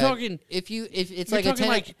 So you You're got talking- if it's You're like a talking 10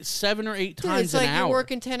 like 7 or 8 Dude, times it's like an you're hour.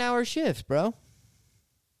 working 10-hour shifts, bro.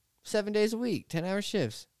 7 days a week, 10-hour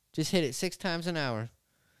shifts. Just hit it 6 times an hour.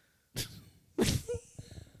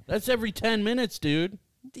 That's every 10 minutes, dude.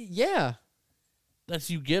 Yeah, That's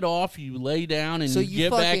you get off, you lay down, and So you you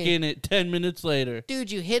get back fucking- in it 10 minutes later.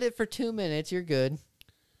 dude, you hit it for 2 minutes, you're good.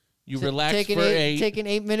 You T- relax take an for 8. Take an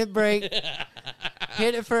 8-minute break.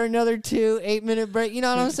 Hit it for another 2 8-minute break. You know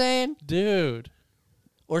what I'm saying? Dude.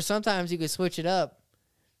 Or sometimes you could switch it up,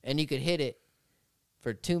 and you could hit it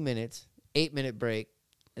for 2 minutes, 8-minute break,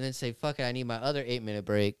 and then say, "Fuck it, I need my other 8-minute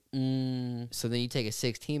break." So then you take a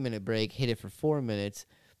 16-minute break, hit it for 4 minutes,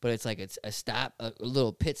 but it's like it's a stop, a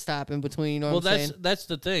little pit stop in between. You know what I'm saying? That's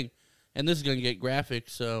the thing. And this is going to get graphic,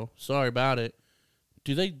 so sorry about it.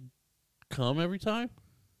 Do they come every time?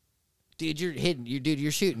 Dude,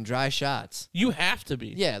 you're shooting dry shots. You have to be.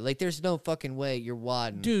 Yeah, like there's no fucking way you're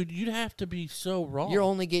wadding. Dude, you'd have to be so raw. You're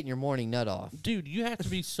only getting your morning nut off. Dude, you have to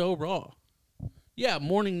be so raw. Yeah,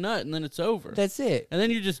 morning nut, and then it's over. That's it. And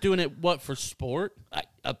then you're just doing it, what, for sport?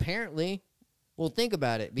 Apparently. Well, think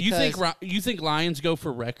about it. You Because think lions go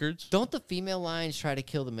for records? don't the female lions try to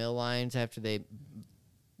kill the male lions after they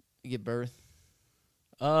give birth?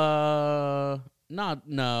 Not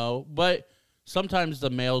no, but sometimes the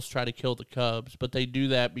males try to kill the cubs, but they do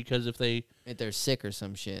that because if they're sick or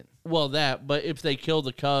some shit. but if they kill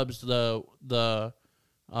the cubs, the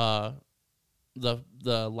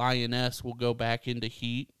lioness will go back into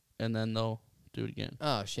heat and then they'll do it again.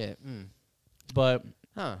 Oh shit. But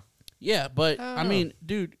Huh. yeah, but I don't I know. mean,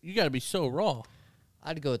 dude, you got to be so raw.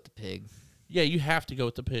 I'd go with the pig. Yeah, you have to go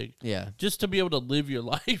with the pig Yeah. just to be able to live your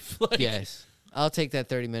life. Like, Yes. I'll take that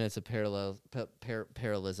 30 minutes of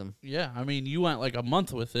parallelism. Yeah, I mean, you went like a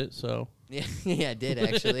month with it, so Yeah, yeah, I did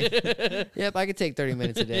actually. Yep, I could take 30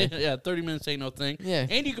 minutes a day. yeah, 30 minutes ain't no thing. Yeah.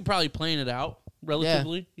 And you could probably plan it out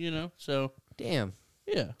relatively, you know. So, Damn.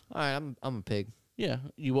 yeah. All right, I'm a pig. Yeah,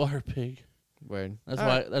 you are a pig. Word. That's All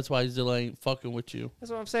why right. that's why Zilla ain't fucking with you.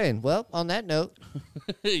 That's what I'm saying. Well, on that note,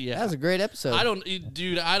 Yeah. that was a great episode. I don't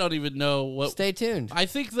even know what Stay tuned. I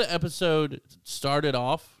think the episode started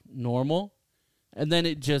off normal and then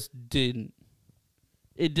it just didn't.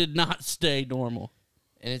 It did not stay normal.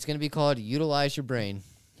 And it's going to be called Utilize Your Brain.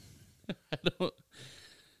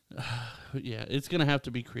 Yeah, it's going to have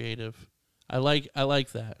to be creative. I like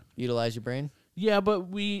that. Utilize Your Brain? Yeah, but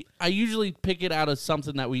I usually pick it out of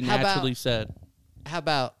something that we How about- naturally said. How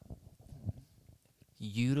about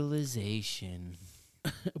utilization?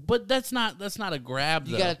 But that's not a grab,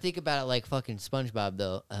 though. You got to think about it like fucking SpongeBob,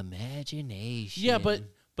 though. Imagination. Yeah, but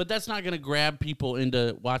that's not going to grab people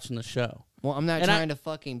into watching the show. Well, I'm not trying to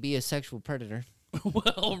fucking be a sexual predator.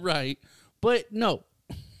 Well, right. But no.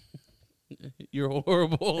 You're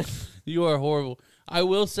horrible. You are horrible. I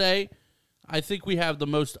will say, I think we have the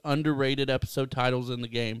most underrated episode titles in the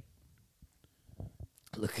game.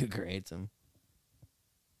 Look who creates them.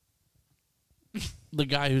 The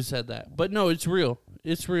guy who said that. But no, it's real.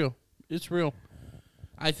 It's real. It's real.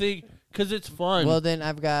 I think, because it's fun. Well, then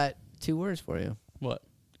I've got 2 words for you. What?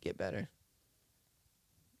 Get better.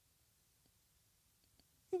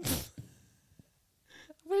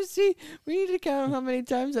 See, we need to count how many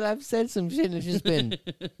times that I've said some shit and it's just been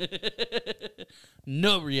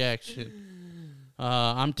no reaction.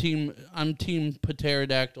 I'm team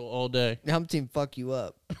pterodactyl all day. I'm team fuck you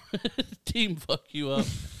up. Team fuck you up.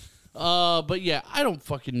 But yeah, I don't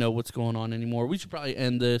fucking know what's going on anymore. We should probably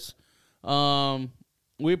end this.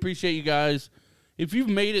 We appreciate you guys. If you've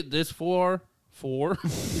made it this far,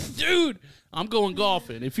 dude, I'm going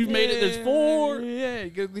golfing. If you've made it this far, yeah,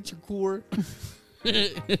 go get your core.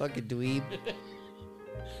 Fucking dweeb.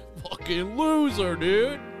 Fucking loser,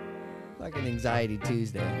 dude. Fucking anxiety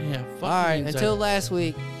Tuesday. Yeah, fucking all right, anxiety. until last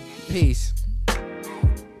week, peace.